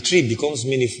 And the tree becomes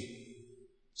meaningful.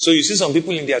 So you see some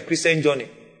people in their Christian journey,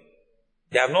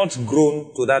 they have not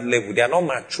grown to that level. They are not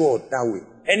matured that way.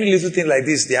 Any little thing like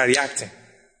this, they are reacting.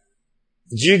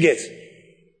 Do you get?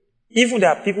 Even there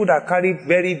are people that carry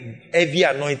very heavy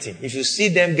anointing. If you see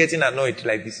them getting anointed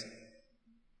like this,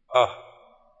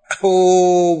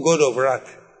 oh, God of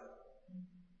wrath,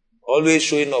 always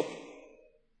showing up.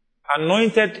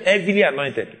 Anointed, heavily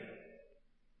anointed.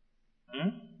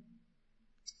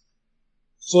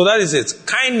 So that is it.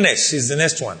 Kindness is the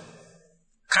next one.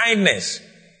 Kindness.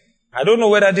 I don't know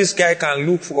whether this guy can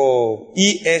look for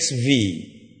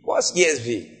ESV. What's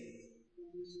ESV?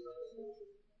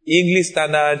 English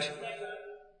Standard,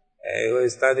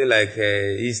 it's standing like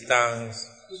Eastern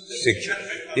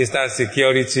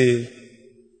Security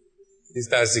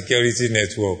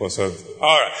Network or something.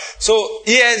 Alright. So,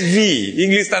 ESV,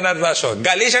 English Standard Version.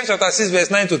 Galatians chapter 6 verse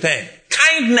 9 to 10.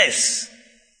 Kindness.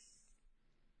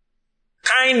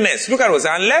 Kindness. Look at us.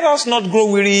 And let us not grow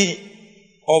weary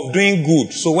of doing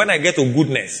good. So when I get to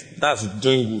goodness, that's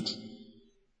doing good.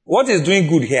 What is doing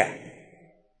good here?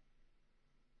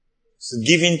 It's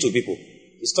giving to people.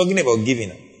 It's talking about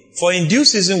giving. For in due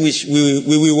season we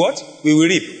will what? We will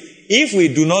reap. If we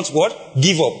do not what?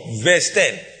 Give up. Verse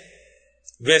 10.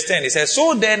 Verse 10, it says,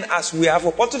 so then as we have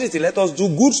opportunity, let us do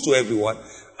good to everyone,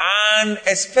 and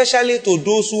especially to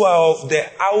those who are of the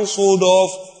household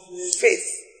of faith.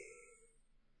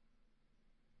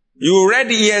 You read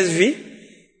the ESV?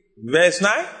 Verse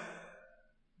 9?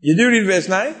 Did you read verse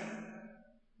 9?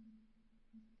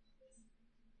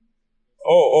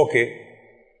 Oh, okay.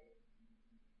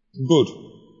 Good.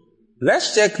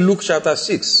 Let's check Luke chapter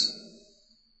 6.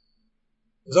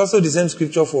 It's also the same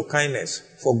scripture for kindness,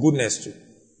 for goodness too.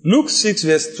 Luke 6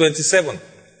 verse 27.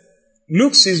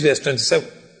 Luke 6 verse 27.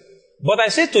 But I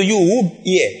say to you who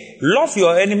hear, love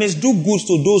your enemies, do good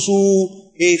to those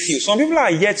who hate you. Some people are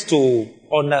yet to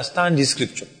understand this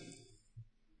scripture.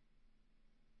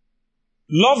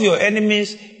 Love your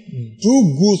enemies,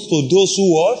 do good to those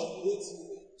who what?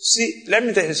 See, let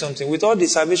me tell you something. With all the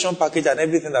salvation package and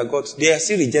everything that God, they are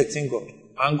still rejecting God.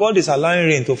 And God is allowing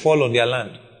rain to fall on their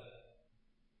land.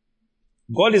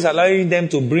 God is allowing them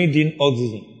to breathe in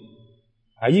oxygen.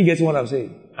 Are you getting what I'm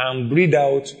saying? And breathe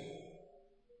out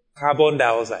carbon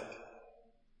dioxide.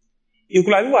 You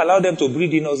could have even allowed them to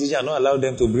breathe in oxygen and not allow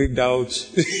them to breathe out.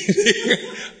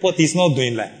 But He's not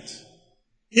doing that.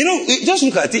 You know, just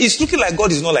look at it. It's looking like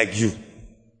God is not like you.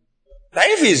 Now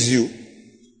if He's you,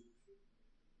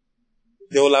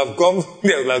 they will have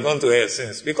gone to hell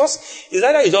since. Because it's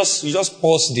either you just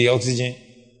pause the oxygen.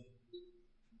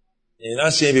 You're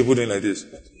not seeing people doing like this.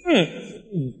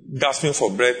 Gasping for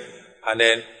breath. And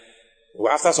then,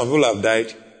 after some people have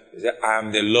died, you say, I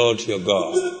am the Lord your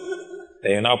God.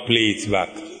 Then you now play it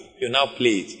back. You now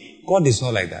play it. God is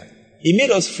not like that. He made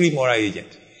us free moral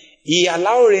agent. He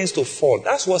allowed rains to fall.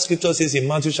 That's what scripture says in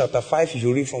Matthew chapter 5, if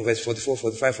you read from verse 44,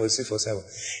 45, 46, 47.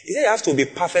 He said you have to be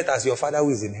perfect as your Father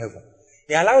who is in heaven.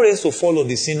 He allowed rains to fall on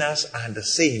the sinners and the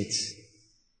saints.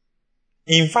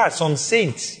 In fact, some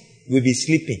saints will be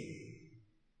sleeping.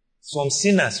 Some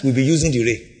sinners will be using the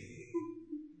rain.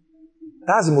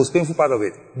 That's the most painful part of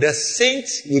it. The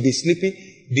saints will be sleeping.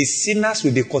 The sinners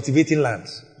will be cultivating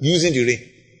lands, using the rain.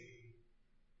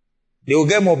 They will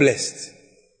get more blessed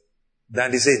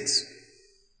than the saints.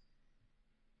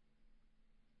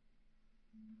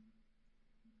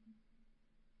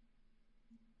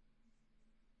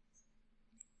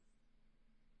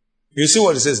 You see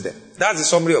what it says there? That's the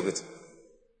summary of it.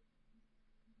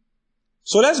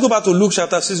 So let's go back to Luke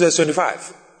chapter 6 verse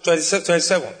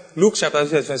 27. Luke chapter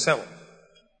 6 verse 27.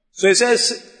 So it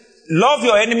says, love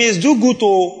your enemies, do good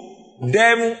to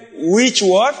them which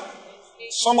what?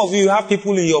 Some of you have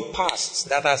people in your past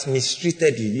that has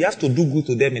mistreated you. You have to do good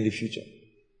to them in the future.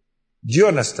 Do you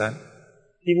understand?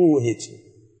 People will hate you.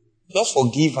 Just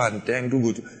forgive and then do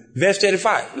good. Verse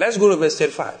 35. Let's go to verse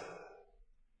 35.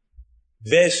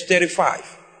 Verse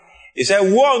 35. It says,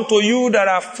 woe unto you that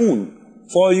are full,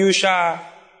 for you shall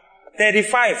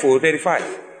 35.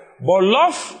 But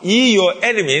love ye your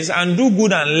enemies and do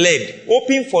good and lend,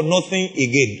 hoping for nothing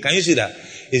again. Can you see that?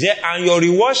 He said, and your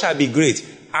reward shall be great,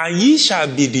 and ye shall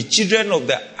be the children of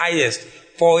the highest,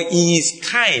 for He is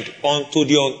kind unto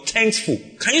the unthankful.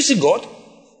 Can you see God?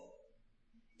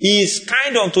 He is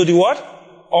kind unto the what?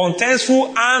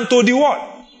 Unthankful, and to the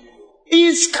what? He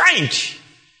is kind.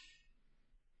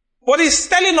 But He's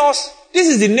telling us this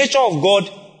is the nature of God,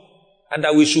 and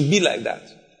that we should be like that.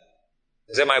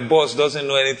 He said, my boss doesn't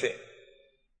know anything.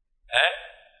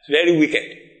 It's very wicked.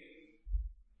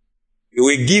 He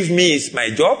will give me my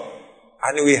job,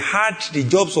 and he will add the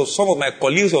jobs of some of my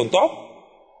colleagues on top,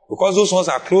 because those ones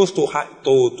are close to her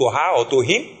or to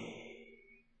him.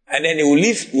 And then he will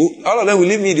leave, all of them will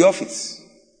leave me in the office.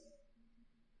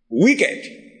 Wicked.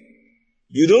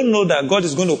 You don't know that God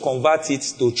is going to convert it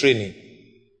to training.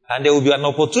 And there will be an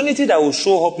opportunity that will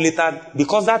show up later,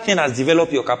 because that thing has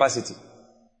developed your capacity.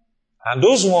 And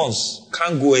those ones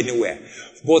can't go anywhere.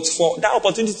 But for that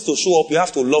opportunity to show up, you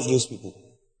have to love those people.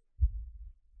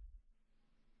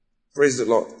 Praise the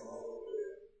Lord.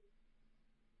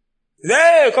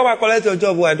 Hey, come and collect your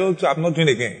job. I'm not doing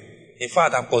it again. In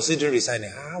fact, I'm considering resigning.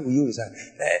 How will you resign?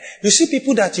 You see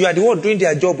people that you are the one doing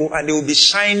their job, and they will be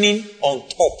shining on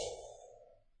top.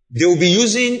 They will be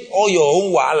using all your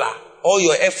own wahala all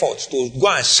your efforts to go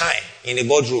and shine in a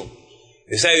boardroom.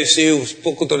 They say you see you've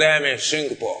spoken to them in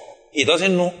Singapore. He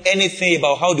doesn't know anything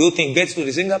about how the whole thing gets to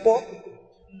the Singapore.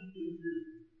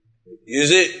 You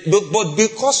see, but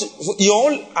because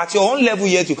at your own level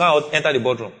yet you can't enter the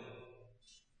boardroom.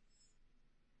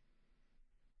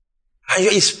 And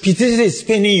it's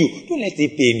paining you. Don't let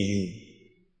it pain you.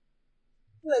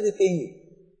 Don't let it pain you.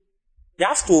 You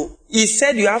have to, he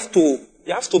said you have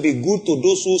to be good to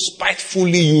those who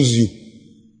spitefully use you.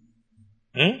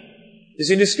 It's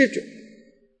in the scripture.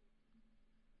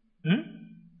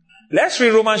 Let's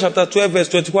read Romans chapter 12 verse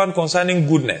 21 concerning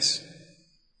goodness.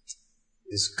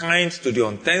 It's kind to the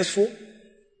unthankful.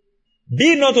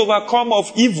 Be not overcome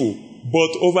of evil,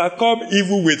 but overcome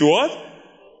evil with what?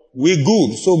 With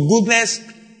good. So goodness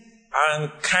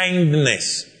and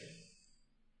kindness.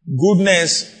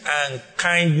 Goodness and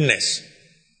kindness.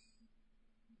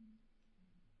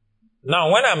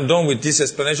 Now, when I'm done with this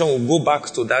explanation, we'll go back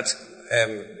to that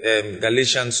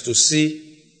Galatians to see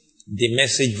the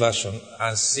Message version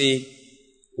and see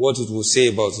what it will say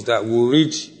about that. We'll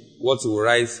read what it will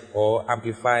write or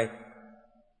amplify.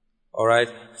 Alright?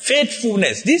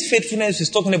 Faithfulness. This faithfulness is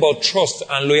talking about trust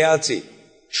and loyalty.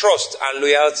 Trust and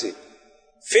loyalty.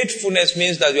 Faithfulness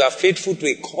means that you are faithful to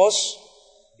a cause.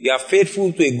 You are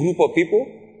faithful to a group of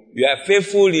people. You are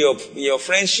faithful in your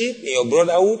friendship, in your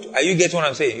brotherhood. Are you getting what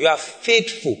I'm saying? You are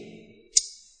faithful.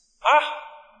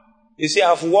 You see,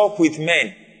 I've worked with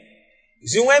men. You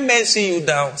see, when men see you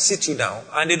down, sit you down,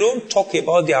 and they don't talk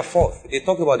about their fault, they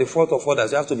talk about the fault of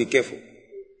others, you have to be careful.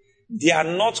 They are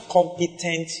not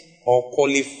competent or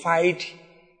qualified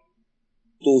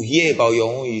to hear about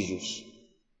your own issues.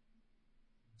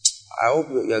 I hope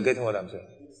you are getting what I'm saying.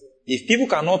 If people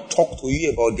cannot talk to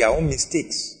you about their own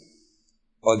mistakes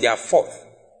or their fault,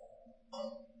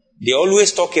 they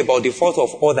always talk about the fault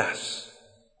of others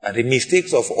and the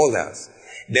mistakes of others.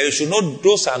 Then you should know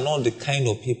those are not the kind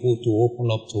of people to open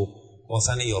up to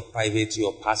concerning your private,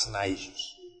 your personal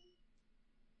issues.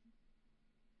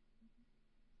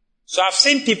 So I've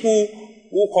seen people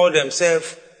who call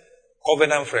themselves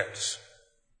covenant friends,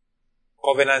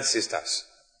 covenant sisters,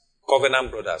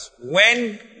 covenant brothers.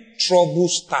 When trouble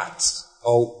starts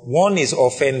or one is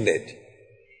offended,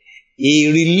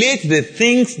 he relates the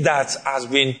things that has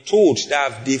been told,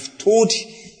 that they've told, do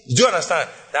you understand?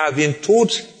 That have been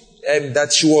told,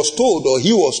 that she was told or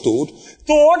he was told,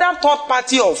 to other third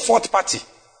party or fourth party.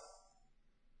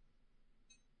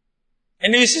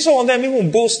 And you see some of them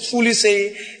even boastfully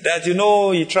say that,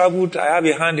 he traveled, I have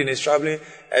a hand in his traveling.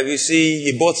 And you see,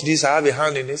 he bought this, I have a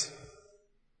hand in this.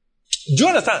 Do you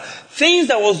understand? Things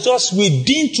that was just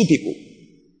within two people.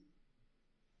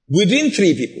 Within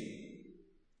three people.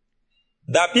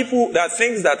 That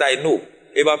things that I know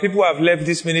about people who have left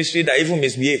this ministry that even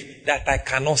misbehave, that I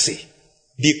cannot say.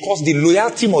 Because the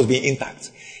loyalty must be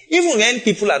intact. Even when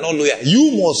people are not loyal,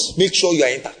 you must make sure you are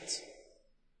intact.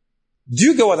 Do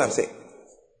you get what I'm saying?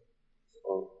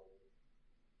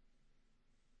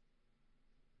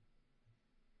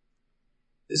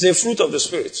 It's a fruit of the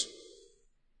Spirit.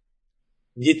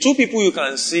 The two people you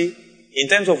can see in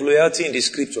terms of loyalty in the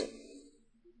scripture,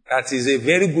 that is a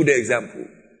very good example,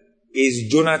 is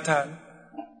Jonathan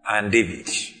and David.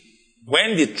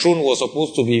 When the throne was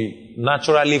supposed to be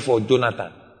naturally for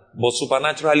Jonathan, but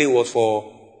supernaturally was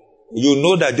for,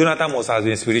 that Jonathan must have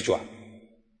been spiritual.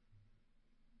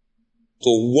 To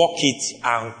walk it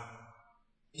and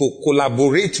to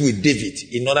collaborate with David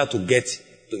in order to get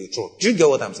to the throne. Do you get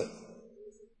what I'm saying?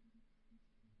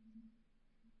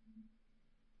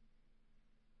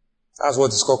 That's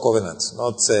what is called covenant,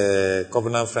 not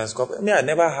covenant friends. I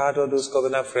never heard all those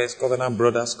covenant friends, covenant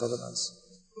brothers, covenants.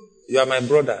 You are my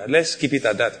brother. Let's keep it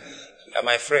at that. You are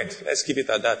my friend. Let's keep it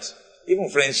at that. Even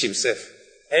friendship self.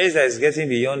 Anything is getting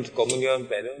beyond communion,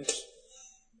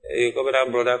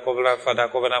 covenant brother, covenant father,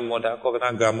 covenant mother,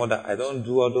 covenant grandmother. I don't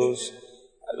do all those.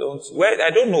 I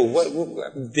don't know.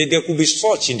 There could be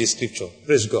such in the scripture.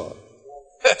 Praise God.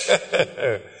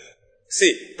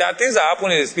 See, there are things that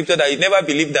happen in the scripture that you never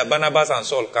believed that Barnabas and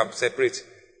Saul can separate.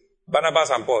 Barnabas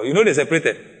and Paul. They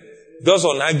separated. Just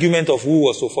on argument of who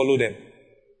was to follow them.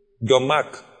 John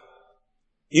Mark.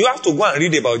 You have to go and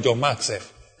read about John Mark, sir.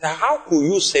 Now, how could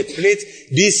you separate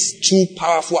these two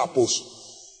powerful apostles?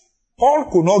 Paul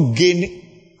could not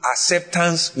gain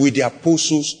acceptance with the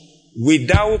apostles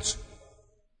without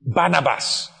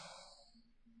Barnabas.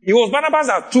 It was Barnabas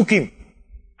that took him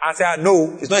and said,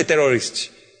 no, he's not a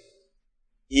terrorist.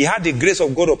 He had the grace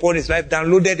of God upon his life,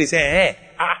 downloaded, he said,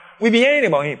 we've been hearing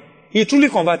about him. He truly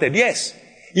converted, yes.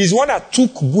 He's one that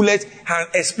took bullets and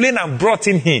explained and brought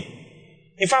him in.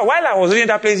 In fact, while I was reading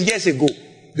that place years ago,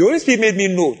 The Holy Spirit made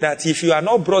me know that if you are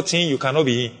not brought in, you cannot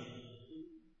be in.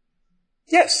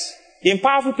 Yes. In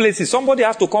powerful places, somebody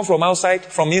has to come from outside,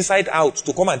 from inside out,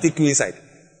 to come and take you inside.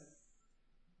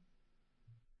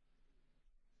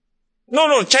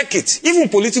 No, check it. Even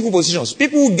political positions,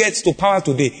 people who get to power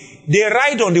today, they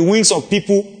ride on the wings of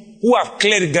people who have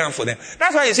cleared ground for them.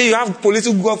 That's why you say you have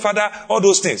political godfather, all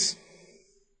those things.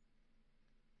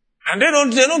 And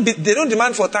they don't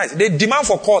demand for tithes. They demand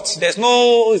for courts. It's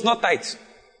not tithes.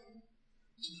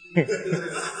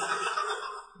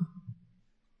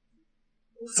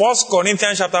 First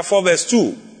Corinthians chapter 4 verse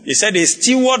 2. He said a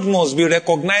steward must be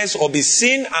recognized or be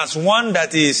seen as one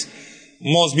that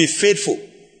must be faithful.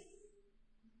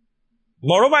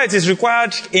 Moreover, it is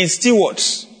required in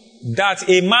stewards that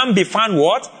a man be found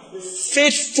what?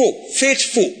 Faithful.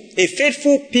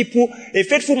 A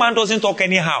faithful man doesn't talk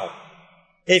anyhow.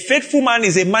 A faithful man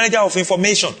is a manager of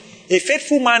information. A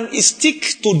faithful man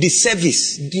sticks to the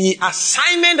service, the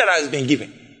assignment that has been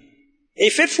given. A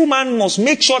faithful man must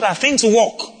make sure that things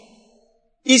work.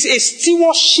 It's a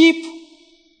stewardship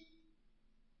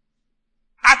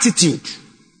attitude.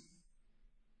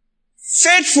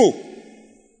 Faithful.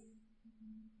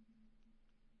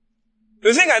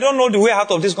 You think I don't know the way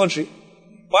out of this country?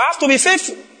 But I have to be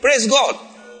faithful. Praise God.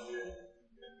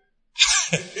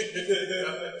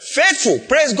 Faithful.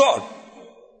 Praise God.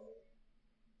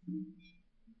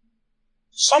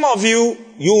 Some of you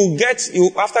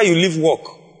after you leave work,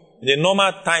 the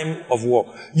normal time of work,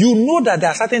 you know that there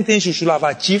are certain things you should have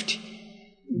achieved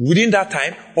within that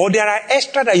time, or there are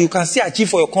extra that you can still achieve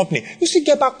for your company. You still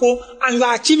get back home and you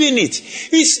are achieving it.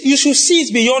 You should see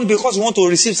it beyond because you want to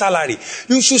receive salary.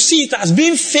 You should see it as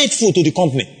being faithful to the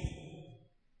company.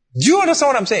 Do you understand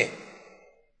what I'm saying?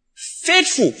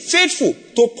 Faithful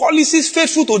to policies,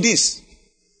 faithful to this.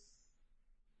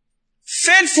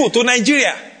 Faithful to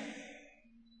Nigeria.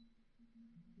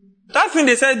 That thing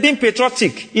they said being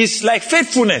patriotic is like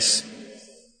faithfulness.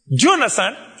 Do you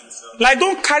understand? Like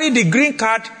don't carry the green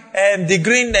card and the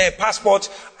green passport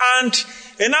and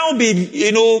now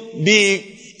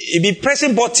be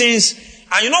pressing buttons.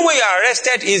 And you know when you are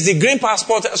arrested is the green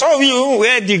passport. Some of you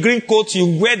wear the green coat,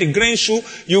 you wear the green shoe,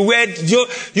 you wear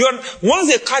once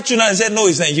they catch you now and say no,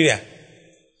 it's Nigeria.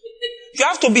 You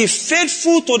have to be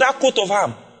faithful to that coat of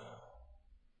arms.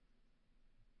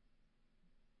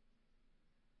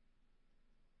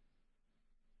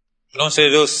 Don't say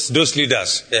those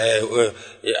leaders,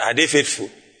 are they faithful?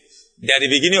 They are the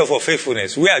beginning of our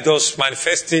faithfulness. We are just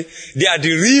manifesting. They are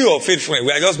the real of faithfulness.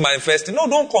 We are just manifesting. No,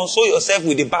 don't console yourself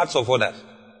with the parts of others.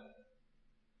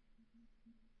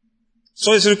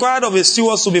 So it's required of a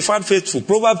steward to be found faithful.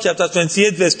 Proverbs chapter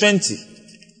 28 verse 20.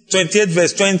 28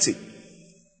 verse 20.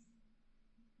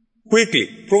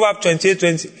 Quickly. Proverbs 28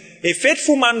 20. A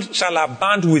faithful man shall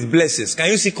abound with blessings.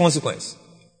 Can you see consequence?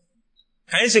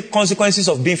 Can you see consequences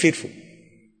of being faithful?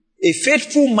 A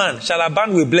faithful man shall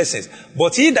abound with blessings,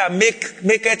 but he that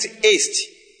maketh haste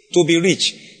to be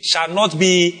rich shall not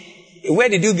be. Where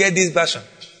did you get this version?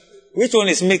 Which one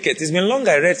is make it? It's been long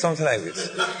I read something like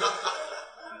this.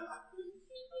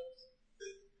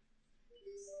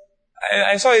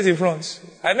 I saw it in front.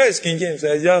 I know it's King James.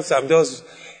 I'm just.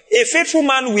 A faithful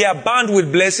man will abound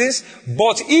with blessings,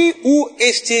 but he who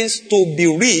hastens to be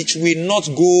rich will not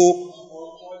go.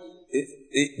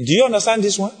 Do you understand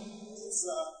this one?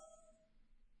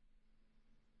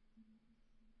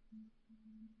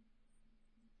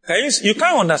 You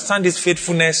can't understand this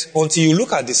faithfulness until you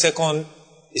look at the second.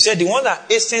 He said the one that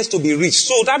hastens to be rich.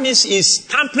 So that means he's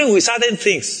tampering with certain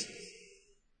things.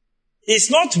 It's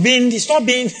not being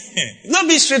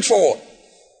straightforward.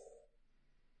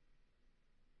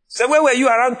 So where were you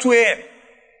around 2 a.m.?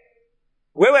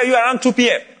 Where were you around 2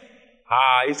 p.m.?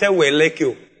 He said, we're like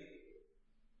you.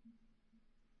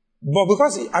 But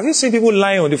because, have you seen people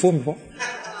lying on the phone before?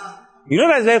 You know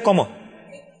that's very common.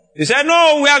 You say,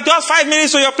 no, we have just 5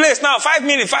 minutes to your place now. 5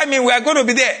 minutes, we are going to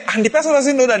be there. And the person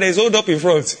doesn't know that there's hold up in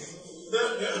front.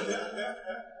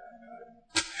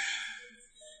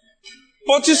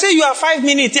 But you say you have 5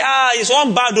 minutes, it's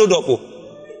one bad hold up.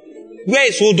 Where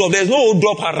is hold up? There's no hold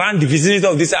up around the vicinity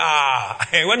of this.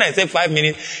 When I say 5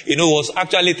 minutes, it was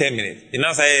actually 10 minutes. You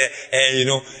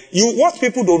know, what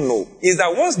people don't know is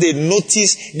that once they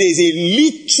notice there's a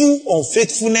little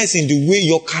unfaithfulness in the way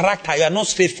your character, you are not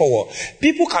straightforward.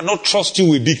 People cannot trust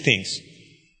you with big things.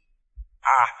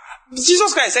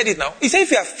 Jesus Christ said it now. He said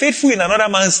if you are faithful in another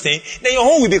man's thing, then your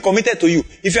home will be committed to you.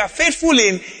 If you are faithful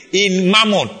in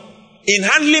mammon, in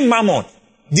handling mammon,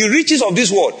 the riches of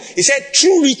this world, he said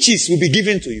true riches will be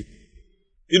given to you.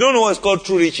 You don't know what's called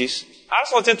true riches? It has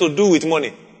something to do with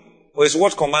money. Or it's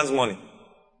what commands money.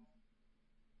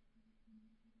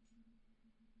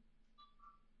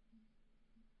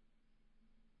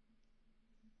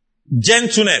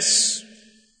 Gentleness.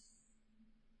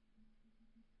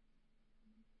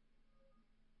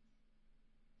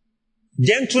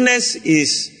 Gentleness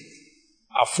is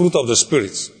a fruit of the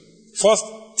Spirit. 1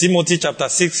 Timothy chapter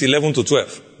 6, 11 to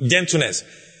 12. Gentleness.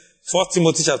 1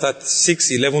 Timothy chapter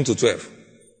 6, 11 to 12.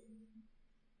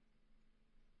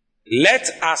 Let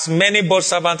as many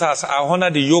bondservants as are under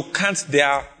the yoke count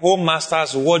their own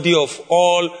masters worthy of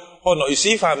all honor. You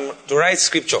see, if I'm to write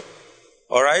scripture,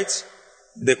 alright,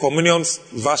 the communion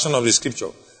version of the scripture,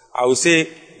 I will say,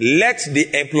 let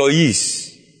the employees,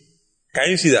 can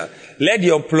you see that? Let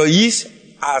the employees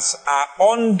as are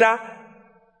under,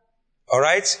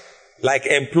 alright, like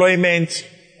employment,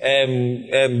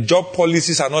 job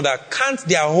policies and all that, count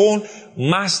their own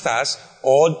masters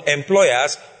or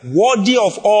employers worthy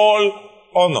of all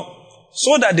honor,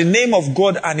 so that the name of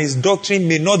God and his doctrine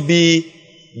may not be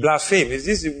blasphemed. Is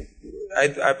this,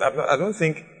 I don't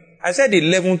think, I said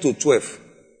 11 to 12.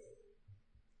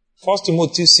 1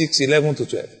 Timothy 6, 11 to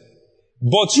 12.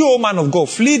 But you, O man of God,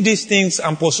 flee these things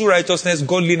and pursue righteousness,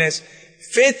 godliness,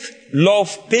 faith,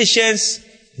 love, patience,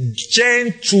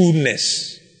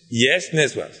 gentleness. Yes,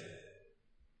 next verse.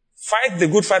 Fight the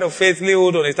good fight of faith, lay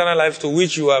hold on eternal life to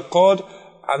which you are called,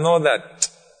 and all that.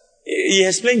 He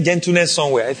explained gentleness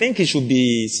somewhere. I think it should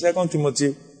be 2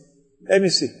 Timothy. Let me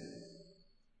see.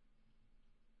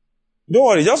 Don't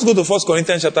worry, just go to 1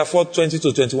 Corinthians chapter 4, 20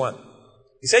 to 21.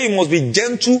 He said you must be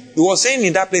gentle. He was saying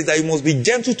in that place that you must be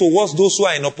gentle towards those who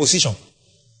are in opposition.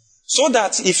 So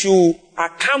that if you are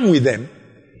calm with them,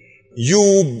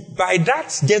 you, by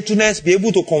that gentleness, be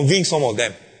able to convince some of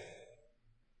them.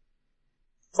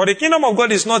 For the kingdom of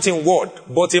God is not in word,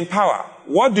 but in power.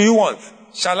 What do you want?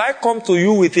 Shall I come to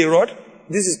you with a rod?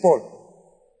 This is Paul.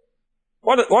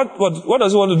 What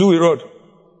does he want to do with rod?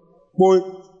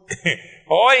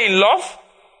 Or in love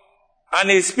and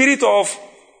a spirit of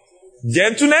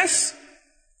gentleness?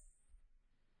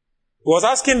 He was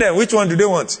asking them, which one do they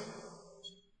want?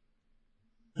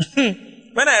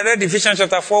 When I read Ephesians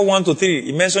chapter 4, 1 to 3,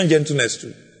 he mentioned gentleness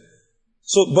too.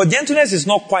 So, but gentleness is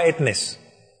not quietness.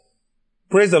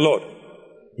 Praise the Lord.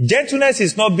 Gentleness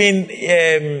is not being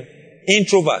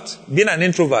introvert, being an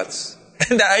introvert.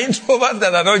 There are introverts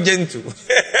that are not gentle.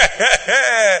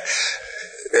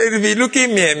 They'll be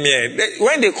looking me.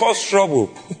 When they cause trouble,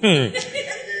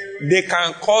 they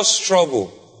can cause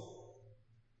trouble.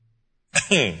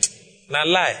 Now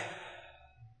lie.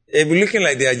 They'll be looking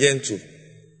like they are gentle.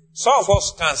 Some of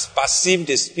us can perceive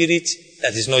the spirit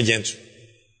that is not gentle.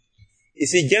 You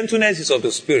see, gentleness is of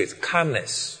the spirit,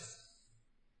 calmness.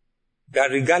 That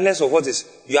regardless of what is,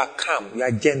 you are calm, you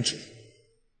are gentle.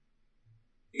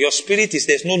 Your spirit is,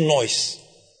 there's no noise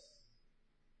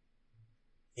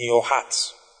in your heart.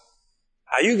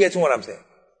 Are you getting what I'm saying?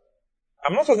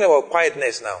 I'm not talking about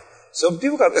quietness now. Some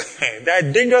people there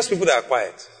are dangerous people that are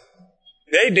quiet.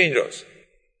 Very dangerous.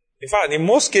 In fact, in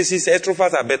most cases,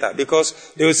 extroverts are better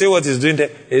because they will say what is doing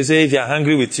there. They will say if they are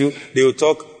hungry with you, they will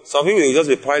talk. Some people will just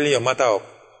be piling your matter up.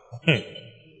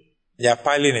 They are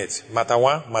piling it. Matter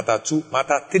 1, matter 2,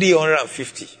 matter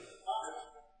 350.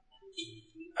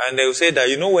 And they will say that,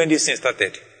 you know when this thing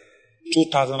started?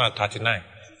 2039.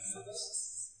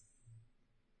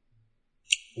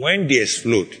 When they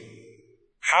explode,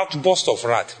 outburst of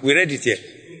wrath. We read it here.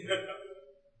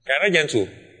 Can I gentle?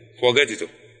 Forget it.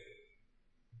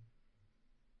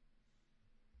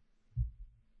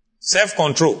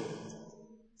 Self-control.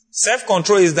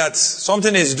 Self-control is that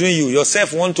something is doing you.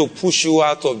 Yourself want to push you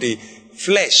out of the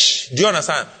flesh. Do you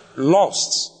understand?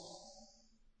 Lust.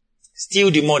 Steal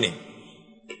the money.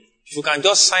 If you can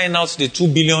just sign out the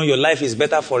 2 billion, your life is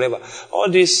better forever. All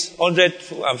this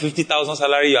 150,000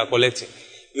 salary you are collecting,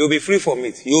 you'll be free from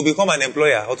it. You'll become an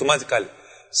employer automatically.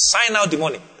 Sign out the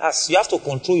money. You have to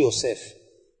control yourself.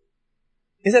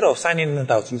 Instead of signing it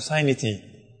out, you sign it in.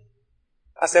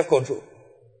 That's self-control.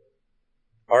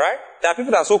 Alright? There are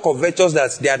people that are so covetous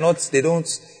that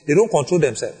they don't control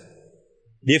themselves.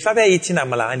 They started eating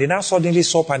amala and they now suddenly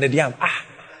saw pounded yam.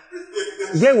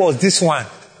 Where was this one?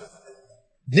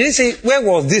 They say, where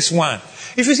was this one?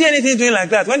 If you see anything doing like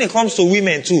that, when it comes to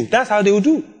women too, that's how they will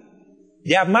do.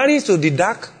 They are married to the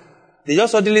dark. They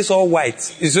just suddenly saw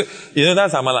white. You know,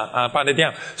 that's amala and pounded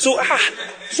yam. So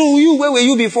you, where were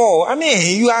you before? I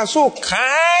mean, you are so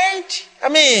kind. I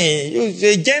mean,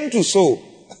 you're a gentle soul.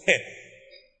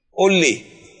 Only.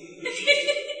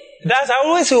 I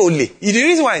always say only. The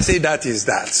reason why I say that is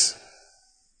that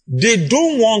they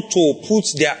don't want to put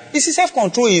their... You see,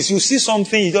 self-control is you see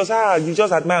something, you just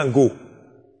admire and go.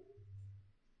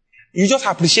 You just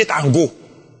appreciate and go.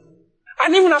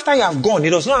 And even after you have gone,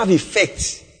 it does not have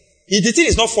effect. The thing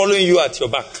is not following you at your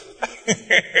back.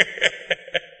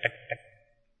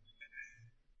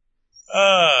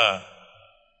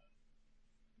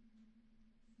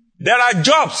 There are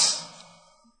jobs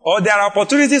or there are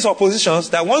opportunities or positions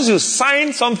that once you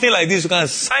sign something like this, you can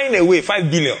sign away 5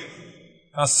 billion.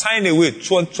 You can sign away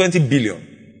 20 billion.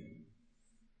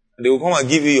 And they will come and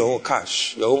give you your own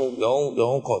cash, your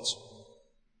own cut.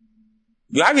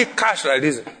 You have it cash like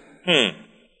this.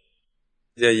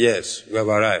 Yeah, yes, you have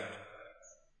arrived.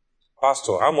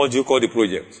 Pastor, how much do you call the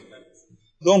project?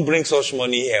 Don't bring such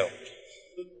money here.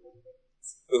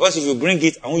 Because if you bring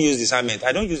it, I won't use discernment.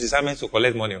 I don't use discernment to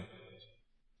collect money.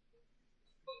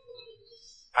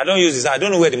 I don't use this. I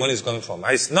don't know where the money is coming from.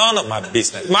 It's none of my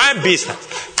business. My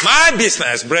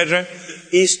business, brethren,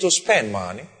 is to spend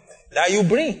money that you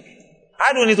bring.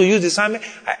 I don't need to use discernment.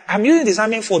 I'm using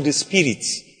discernment for the spirit.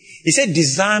 He said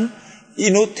discern,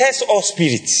 test all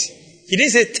spirits. He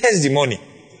didn't say test the money.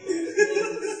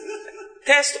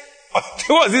 Test, what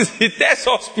was this? He tests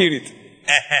all spirit.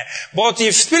 But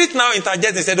if spirit now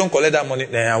interjects and says don't collect that money,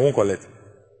 then I won't collect.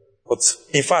 But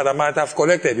in fact, I might have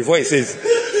collected before he says.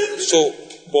 So,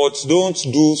 but don't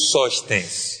do such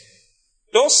things.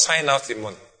 Don't sign out the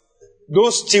money.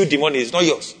 Don't steal the money. It's not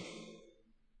yours.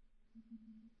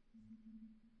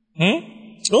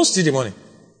 Don't steal the money.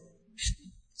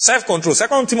 Self-control.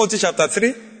 2 Timothy chapter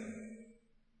 3.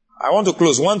 I want to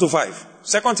close 1 to 5.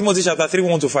 2 Timothy chapter 3,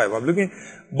 1 to 5. I'm looking.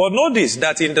 But notice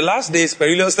that in the last days,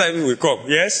 perilous times will come.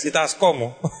 Yes, it has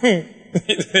come.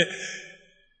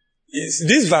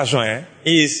 This version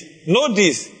is,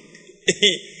 notice,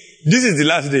 this is the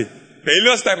last day.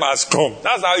 Perilous time has come.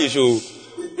 That's how you should.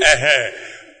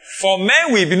 For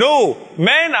men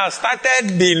men have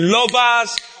started being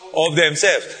lovers of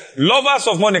themselves. Lovers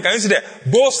of money. Can you see that?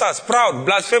 Boasters, proud,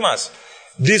 blasphemers,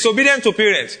 disobedient to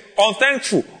parents,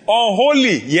 unthankful,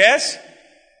 unholy. Yes?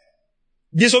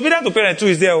 Disobedient to parents too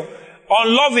is there.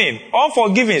 Unloving,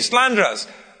 unforgiving, slanderers,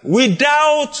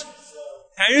 without,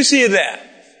 can you see it there?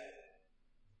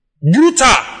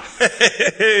 Brutal.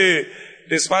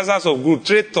 Despisers of good,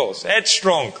 traitors,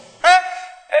 headstrong.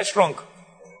 Headstrong.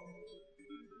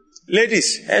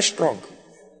 Ladies, headstrong.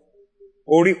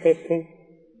 Ori kunkun.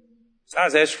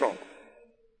 That's headstrong.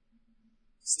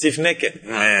 Stiff-necked.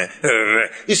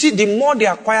 You see, the more they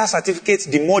acquire certificates,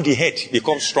 the more the head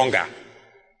becomes stronger.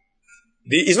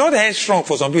 It's not headstrong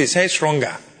for some people, it's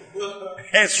headstronger.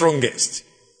 Headstrongest.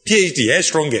 PhD,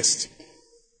 headstrongest.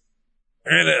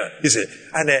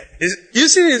 You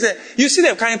see, you see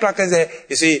them carrying placards there.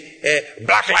 You see,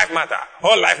 black life matter,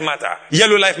 all life matter,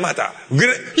 yellow life matter.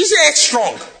 You see,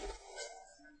 headstrong.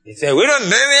 He said, we don't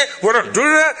do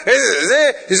that.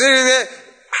 He said,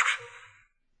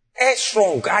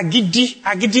 headstrong, agidi.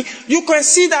 You can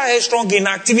see that headstrong in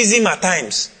activism at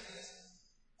times.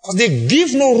 Because they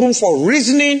give no room for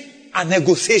reasoning and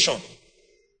negotiation.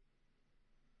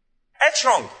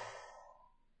 Headstrong.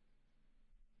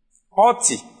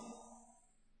 Haughty.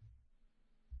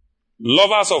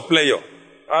 Lovers of pleasure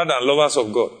rather than lovers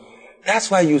of God.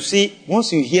 That's why you see,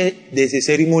 once you hear there's a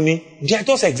ceremony, they are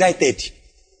just excited.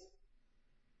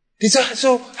 It's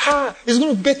going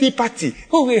to be birthday party.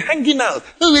 Oh, we're hanging out.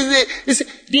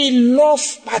 They love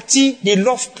party, they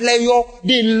love pleasure,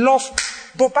 they love.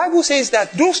 But Bible says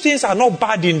that those things are not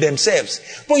bad in themselves.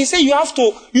 But he said you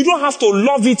don't have to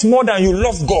love it more than you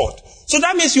love God. So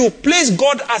that means you place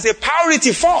God as a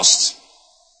priority first.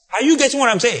 Are you getting what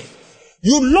I'm saying?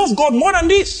 You love God more than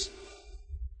this.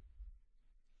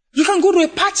 You can go to a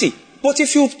party, but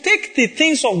if you take the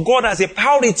things of God as a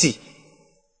priority,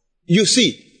 you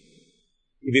see,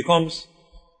 it becomes,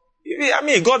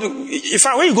 God,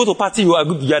 when you go to a party, you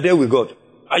are there with God.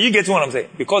 Are you getting what I'm saying?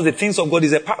 Because the things of God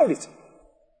is a priority.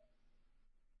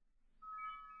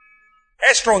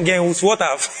 Headstrong is what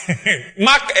I've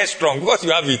mark headstrong because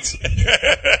you have it.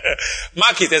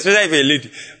 Mark it, especially if you're a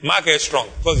lady. Mark headstrong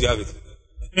because you have it.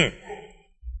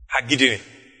 Agidini.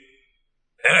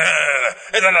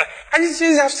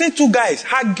 I've seen 2 guys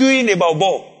arguing about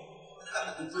ball.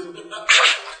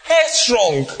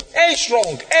 Headstrong.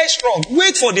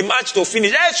 Wait for the match to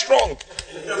finish. Headstrong.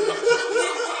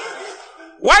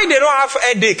 Why they don't have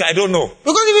headache, I don't know.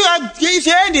 Because if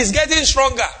your head is getting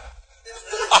stronger,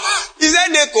 is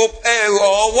headache or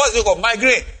what's it called?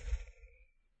 Migraine.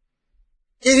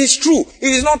 It is true. It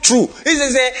is not true. It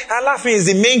is Alafin is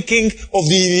the main king of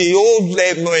the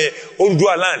old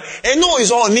Dua land. And no, it's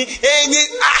on me.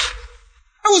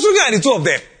 I was looking at the 2 of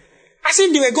them. I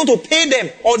said they were going to pay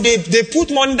them or they put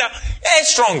money down.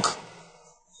 Headstrong.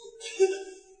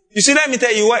 You see, let me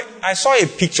tell you why. I saw a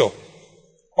picture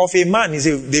of a man.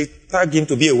 They tagged him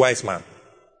to be a wise man.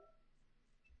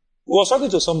 He was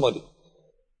talking to somebody. He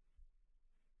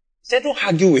said, don't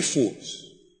argue with fools.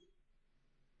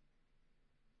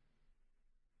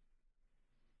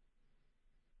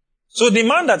 So the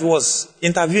man that was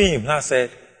interviewing him now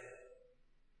said,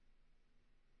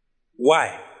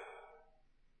 why?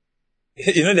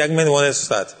 You know the argument wanted to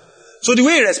start. So the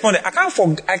way he responded, I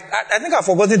think I've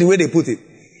forgotten the way they put it.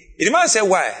 The man said,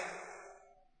 why?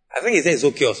 I think he said it's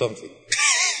okay or something.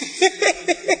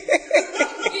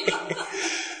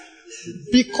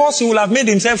 Because he will have made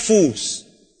himself fools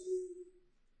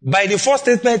by the first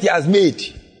statement he has made.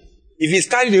 If he's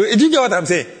carried away, do you get what I'm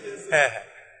saying?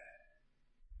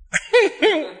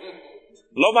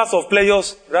 Lovers of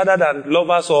pleasures rather than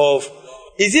lovers of...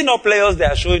 Is it not players they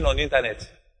are showing on the internet?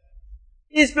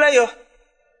 It's player.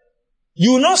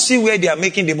 You will not see where they are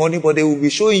making the money, but they will be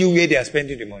showing you where they are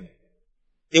spending the money.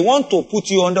 They want to put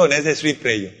you under unnecessary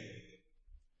pressure.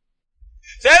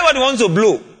 So everybody wants to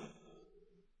blow.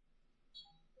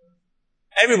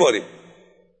 Everybody.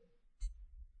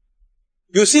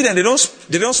 You see them,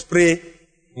 they don't spray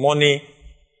money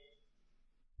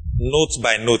note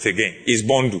by note again. It's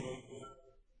bundle.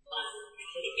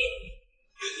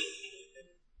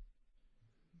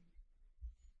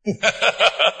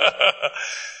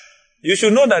 You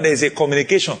should know that there is a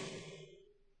communication.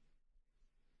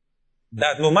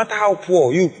 That no matter how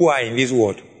poor you poor are in this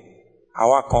world,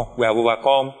 we have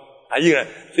overcome. So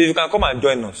if you can come and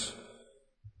join us,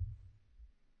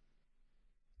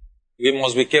 we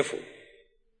must be careful.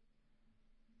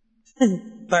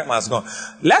 Time has gone.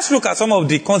 Let's look at some of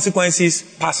the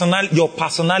consequences. Your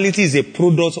personality is a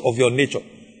product of your nature.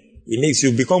 It makes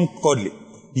you become godly.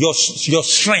 Your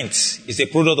strength is a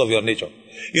product of your nature.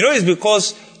 You know, it's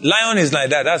because lion is like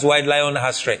that. That's why lion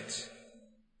has strength.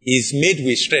 He's made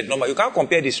with strength. No, you can't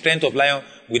compare the strength of lion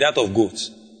with that of goats.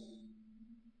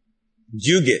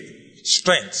 Do you get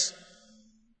strength?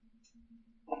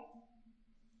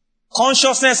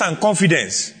 Consciousness and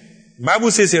confidence.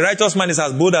 Bible says a righteous man is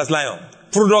as bold as lion.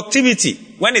 Productivity.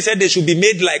 When he said they should be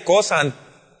made like us and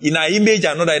in our image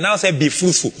and all that, he now said be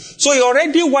fruitful. So he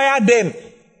already wired them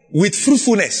with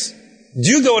fruitfulness. Do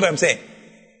you get what I'm saying?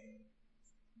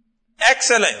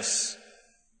 Excellence.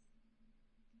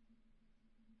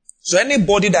 So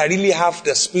anybody that really have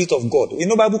the Spirit of God, you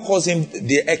know, Bible calls him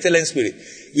the excellent spirit.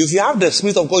 If you have the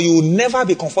Spirit of God, you will never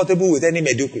be comfortable with any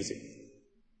mediocrity.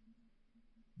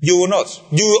 You will not.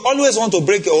 You will always want to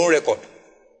break your own record.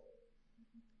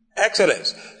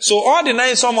 Excellence. So all the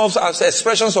 9 Psalms are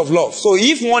expressions of love. So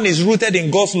if one is rooted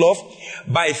in God's love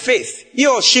by faith, he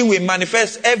or she will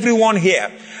manifest everyone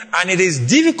here. And it is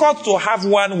difficult to have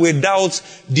one without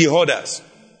the others.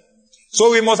 So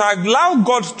we must allow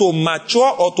God to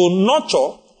mature or to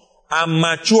nurture and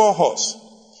mature us.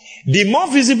 The more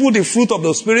visible the fruit of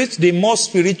the Spirit, the more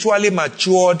spiritually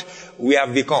matured we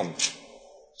have become.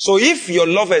 So if your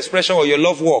love expression or your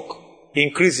love walk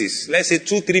increases, let's say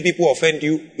 2-3 people offend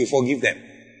you, you forgive them.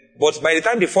 But by the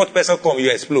time the 4th person comes,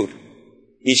 you explode.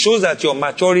 It shows that your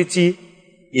maturity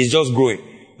is just growing.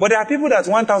 But there are people that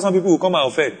 1,000 people will come and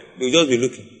offend. You'll just be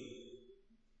looking.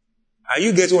 Are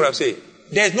you getting what I'm saying?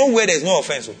 There's nowhere there's no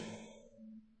offense.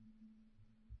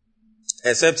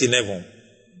 Except in heaven.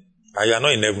 And you are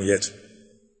not in heaven yet.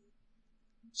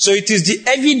 So it is the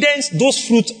evidence, those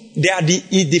fruit, they are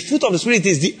the fruit of the Spirit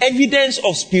is the evidence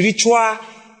of spiritual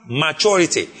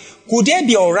maturity. Could there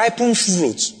be a ripened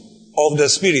fruit of the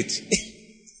Spirit?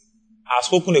 I've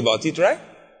spoken about it, right?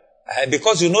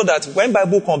 Because you know that when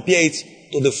Bible compare it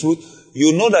to the fruit,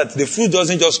 you know that the fruit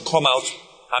doesn't just come out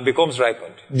and becomes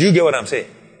ripened. Do you get what I'm saying?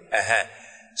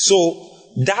 So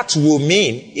that will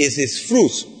mean is its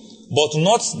fruit, but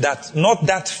not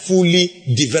that fully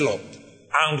developed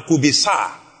and could be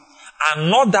sour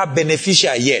and not that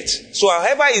beneficial yet. So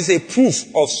however is a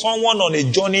proof of someone on a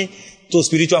journey to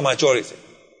spiritual maturity.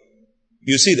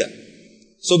 You see that?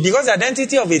 So because the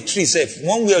identity of a tree itself,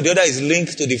 one way or the other is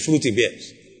linked to the fruit it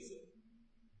bears.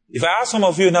 If I ask some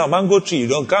of you now, mango tree,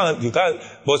 you can't,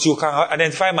 but you can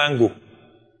identify mango.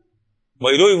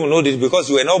 But you don't even know this because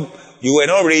you were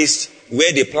not raised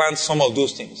where they plant some of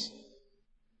those things.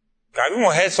 Have you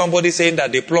ever heard somebody saying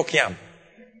that they pluck yam?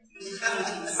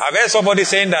 I've heard somebody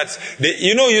saying that,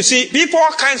 you see, people,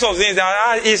 all kinds of things,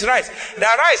 it's rice. The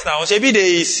rice now, maybe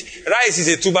rice is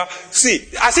a tuber. See,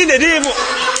 it's as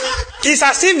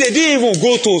if they didn't even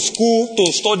go to school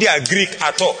to study a Greek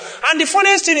at all. And the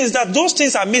funniest thing is that those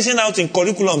things are missing out in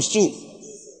curriculums too.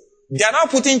 They are now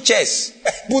putting chess.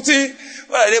 What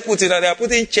are they putting? They are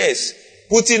putting chess.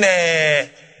 Putting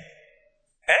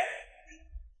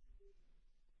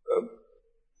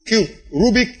cube,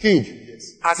 Rubik cube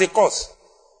as a course.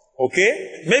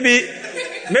 Okay? Maybe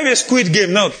Squid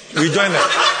Game now. We join them.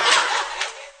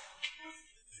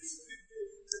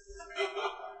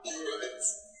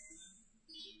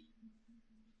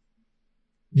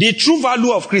 The true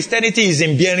value of Christianity is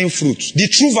in bearing fruit. The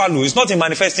true value is not in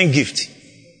manifesting gift.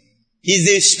 It's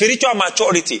a spiritual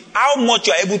maturity. How much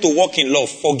you are able to walk in love,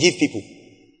 forgive people.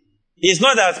 It's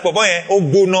not that,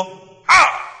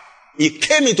 he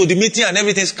came into the meeting and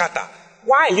everything scattered.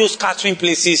 Why are you scattering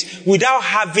places without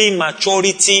having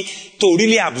maturity to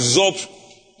really absorb,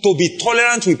 to be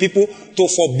tolerant with people, to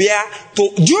forbear,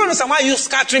 do you understand why you're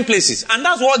scattering places? And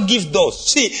that's what gift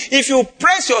does. See, if you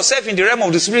press yourself in the realm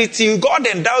of the spirit, till God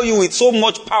endow you with so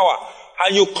much power,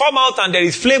 and you come out and there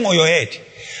is flame on your head,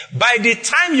 by the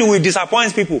time you will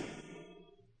disappoint people,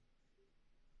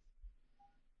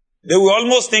 they will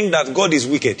almost think that God is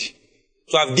wicked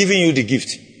to have given you the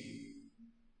gift.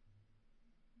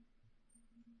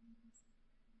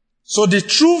 So the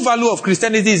true value of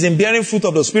Christianity is in bearing fruit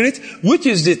of the Spirit, which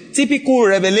is the typical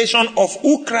revelation of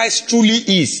who Christ truly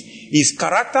is. His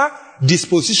character,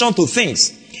 disposition to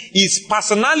things, his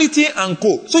personality and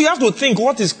co. So you have to think,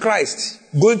 what is Christ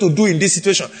going to do in this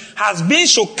situation? Has been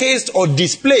showcased or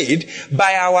displayed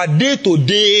by our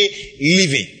day-to-day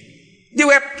living. They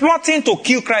were plotting to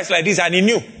kill Christ like this and he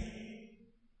knew.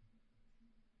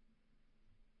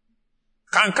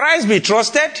 Can Christ be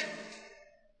trusted?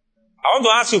 I want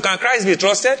to ask you, can Christ be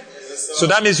trusted? Yes, so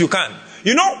that means you can.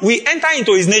 You know, we enter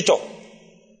into his nature.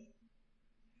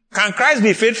 Can Christ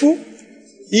be faithful?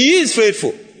 He is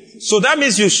faithful. So that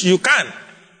means you can.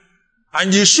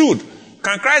 And you should.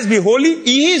 Can Christ be holy?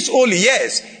 He is holy,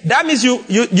 yes. That means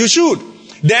you should.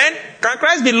 Then, can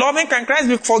Christ be loving? Can Christ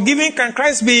be forgiving? Can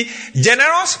Christ be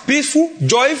generous, peaceful,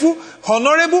 joyful,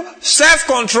 honorable,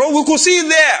 self-control? We could see it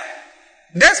there.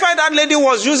 That's why that lady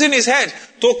was using his head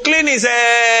to clean his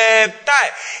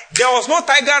tie. There was no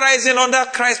tiger rising under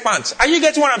Christ's pants. Are you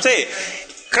getting what I'm saying?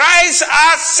 Christ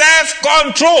has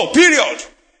self-control, period.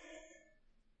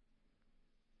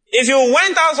 If you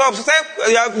went out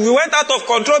of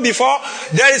control before,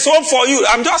 there is hope for you.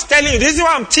 I'm just telling you, this is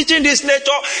why I'm teaching this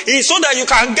nature, is so that you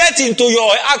can get into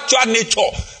your actual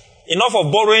nature. Enough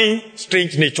of borrowing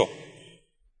strange nature.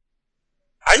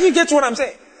 Are you getting what I'm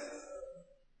saying?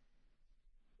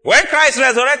 When Christ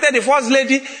resurrected, the first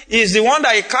lady is the one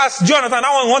that he cast. Jonathan,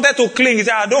 that one wanted to cling. He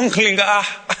said, I don't cling.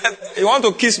 You want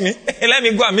to kiss me? Let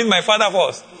me go and meet my father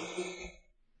first.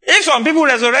 If some people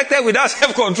resurrected without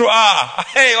self-control,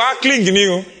 hey, I cling in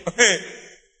you.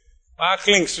 I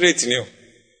cling straight in you.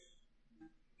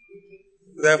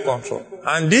 Self-control.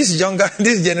 And this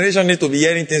generation need to be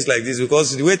hearing things like this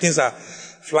because the way things are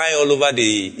flying all over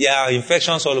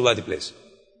infections all over the place.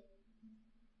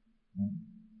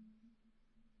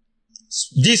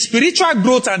 The spiritual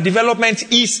growth and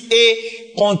development is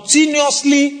a continuous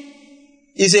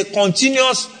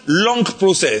long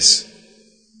process.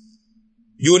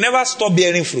 You will never stop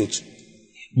bearing fruit.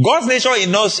 God's nature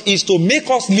in us is to make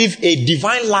us live a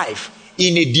divine life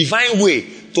in a divine way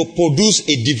to produce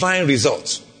a divine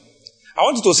result. I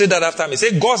want you to say that after me.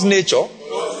 Say, God's nature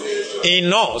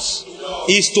in us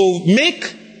is to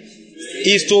make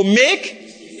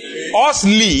us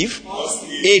live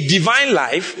a divine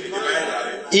life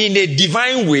in a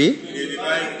divine way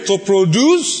to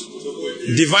produce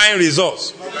divine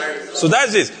results. So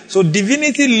that's it. So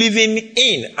divinity living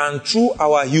in and through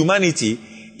our humanity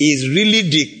is really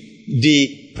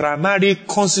the primary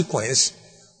consequence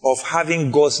of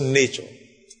having God's nature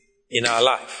in our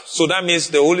life. So that means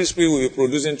the Holy Spirit will be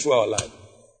producing through our life.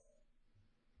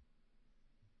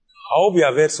 I hope you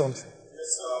have heard something.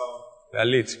 Yes, sir. We are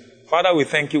late. Father, we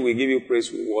thank you, we give you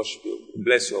praise, we worship you. We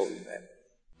bless your holy name.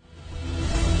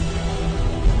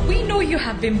 We know you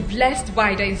have been blessed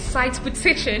by the insightful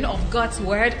teaching of God's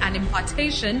word and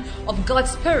impartation of God's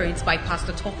Spirit by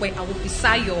Pastor Tope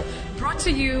Awofisayo, brought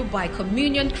to you by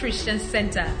Communion Christian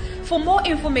Center. For more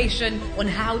information on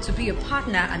how to be a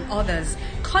partner and others,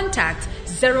 contact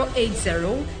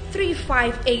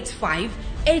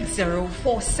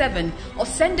 080-3585-8047 or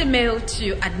send a mail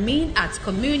to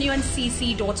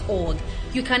admin@communioncc.org.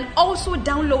 You can also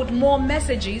download more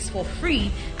messages for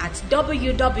free at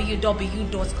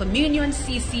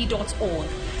www.communioncc.org.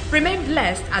 Remain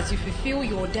blessed as you fulfill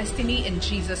your destiny in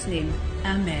Jesus' name.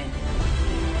 Amen.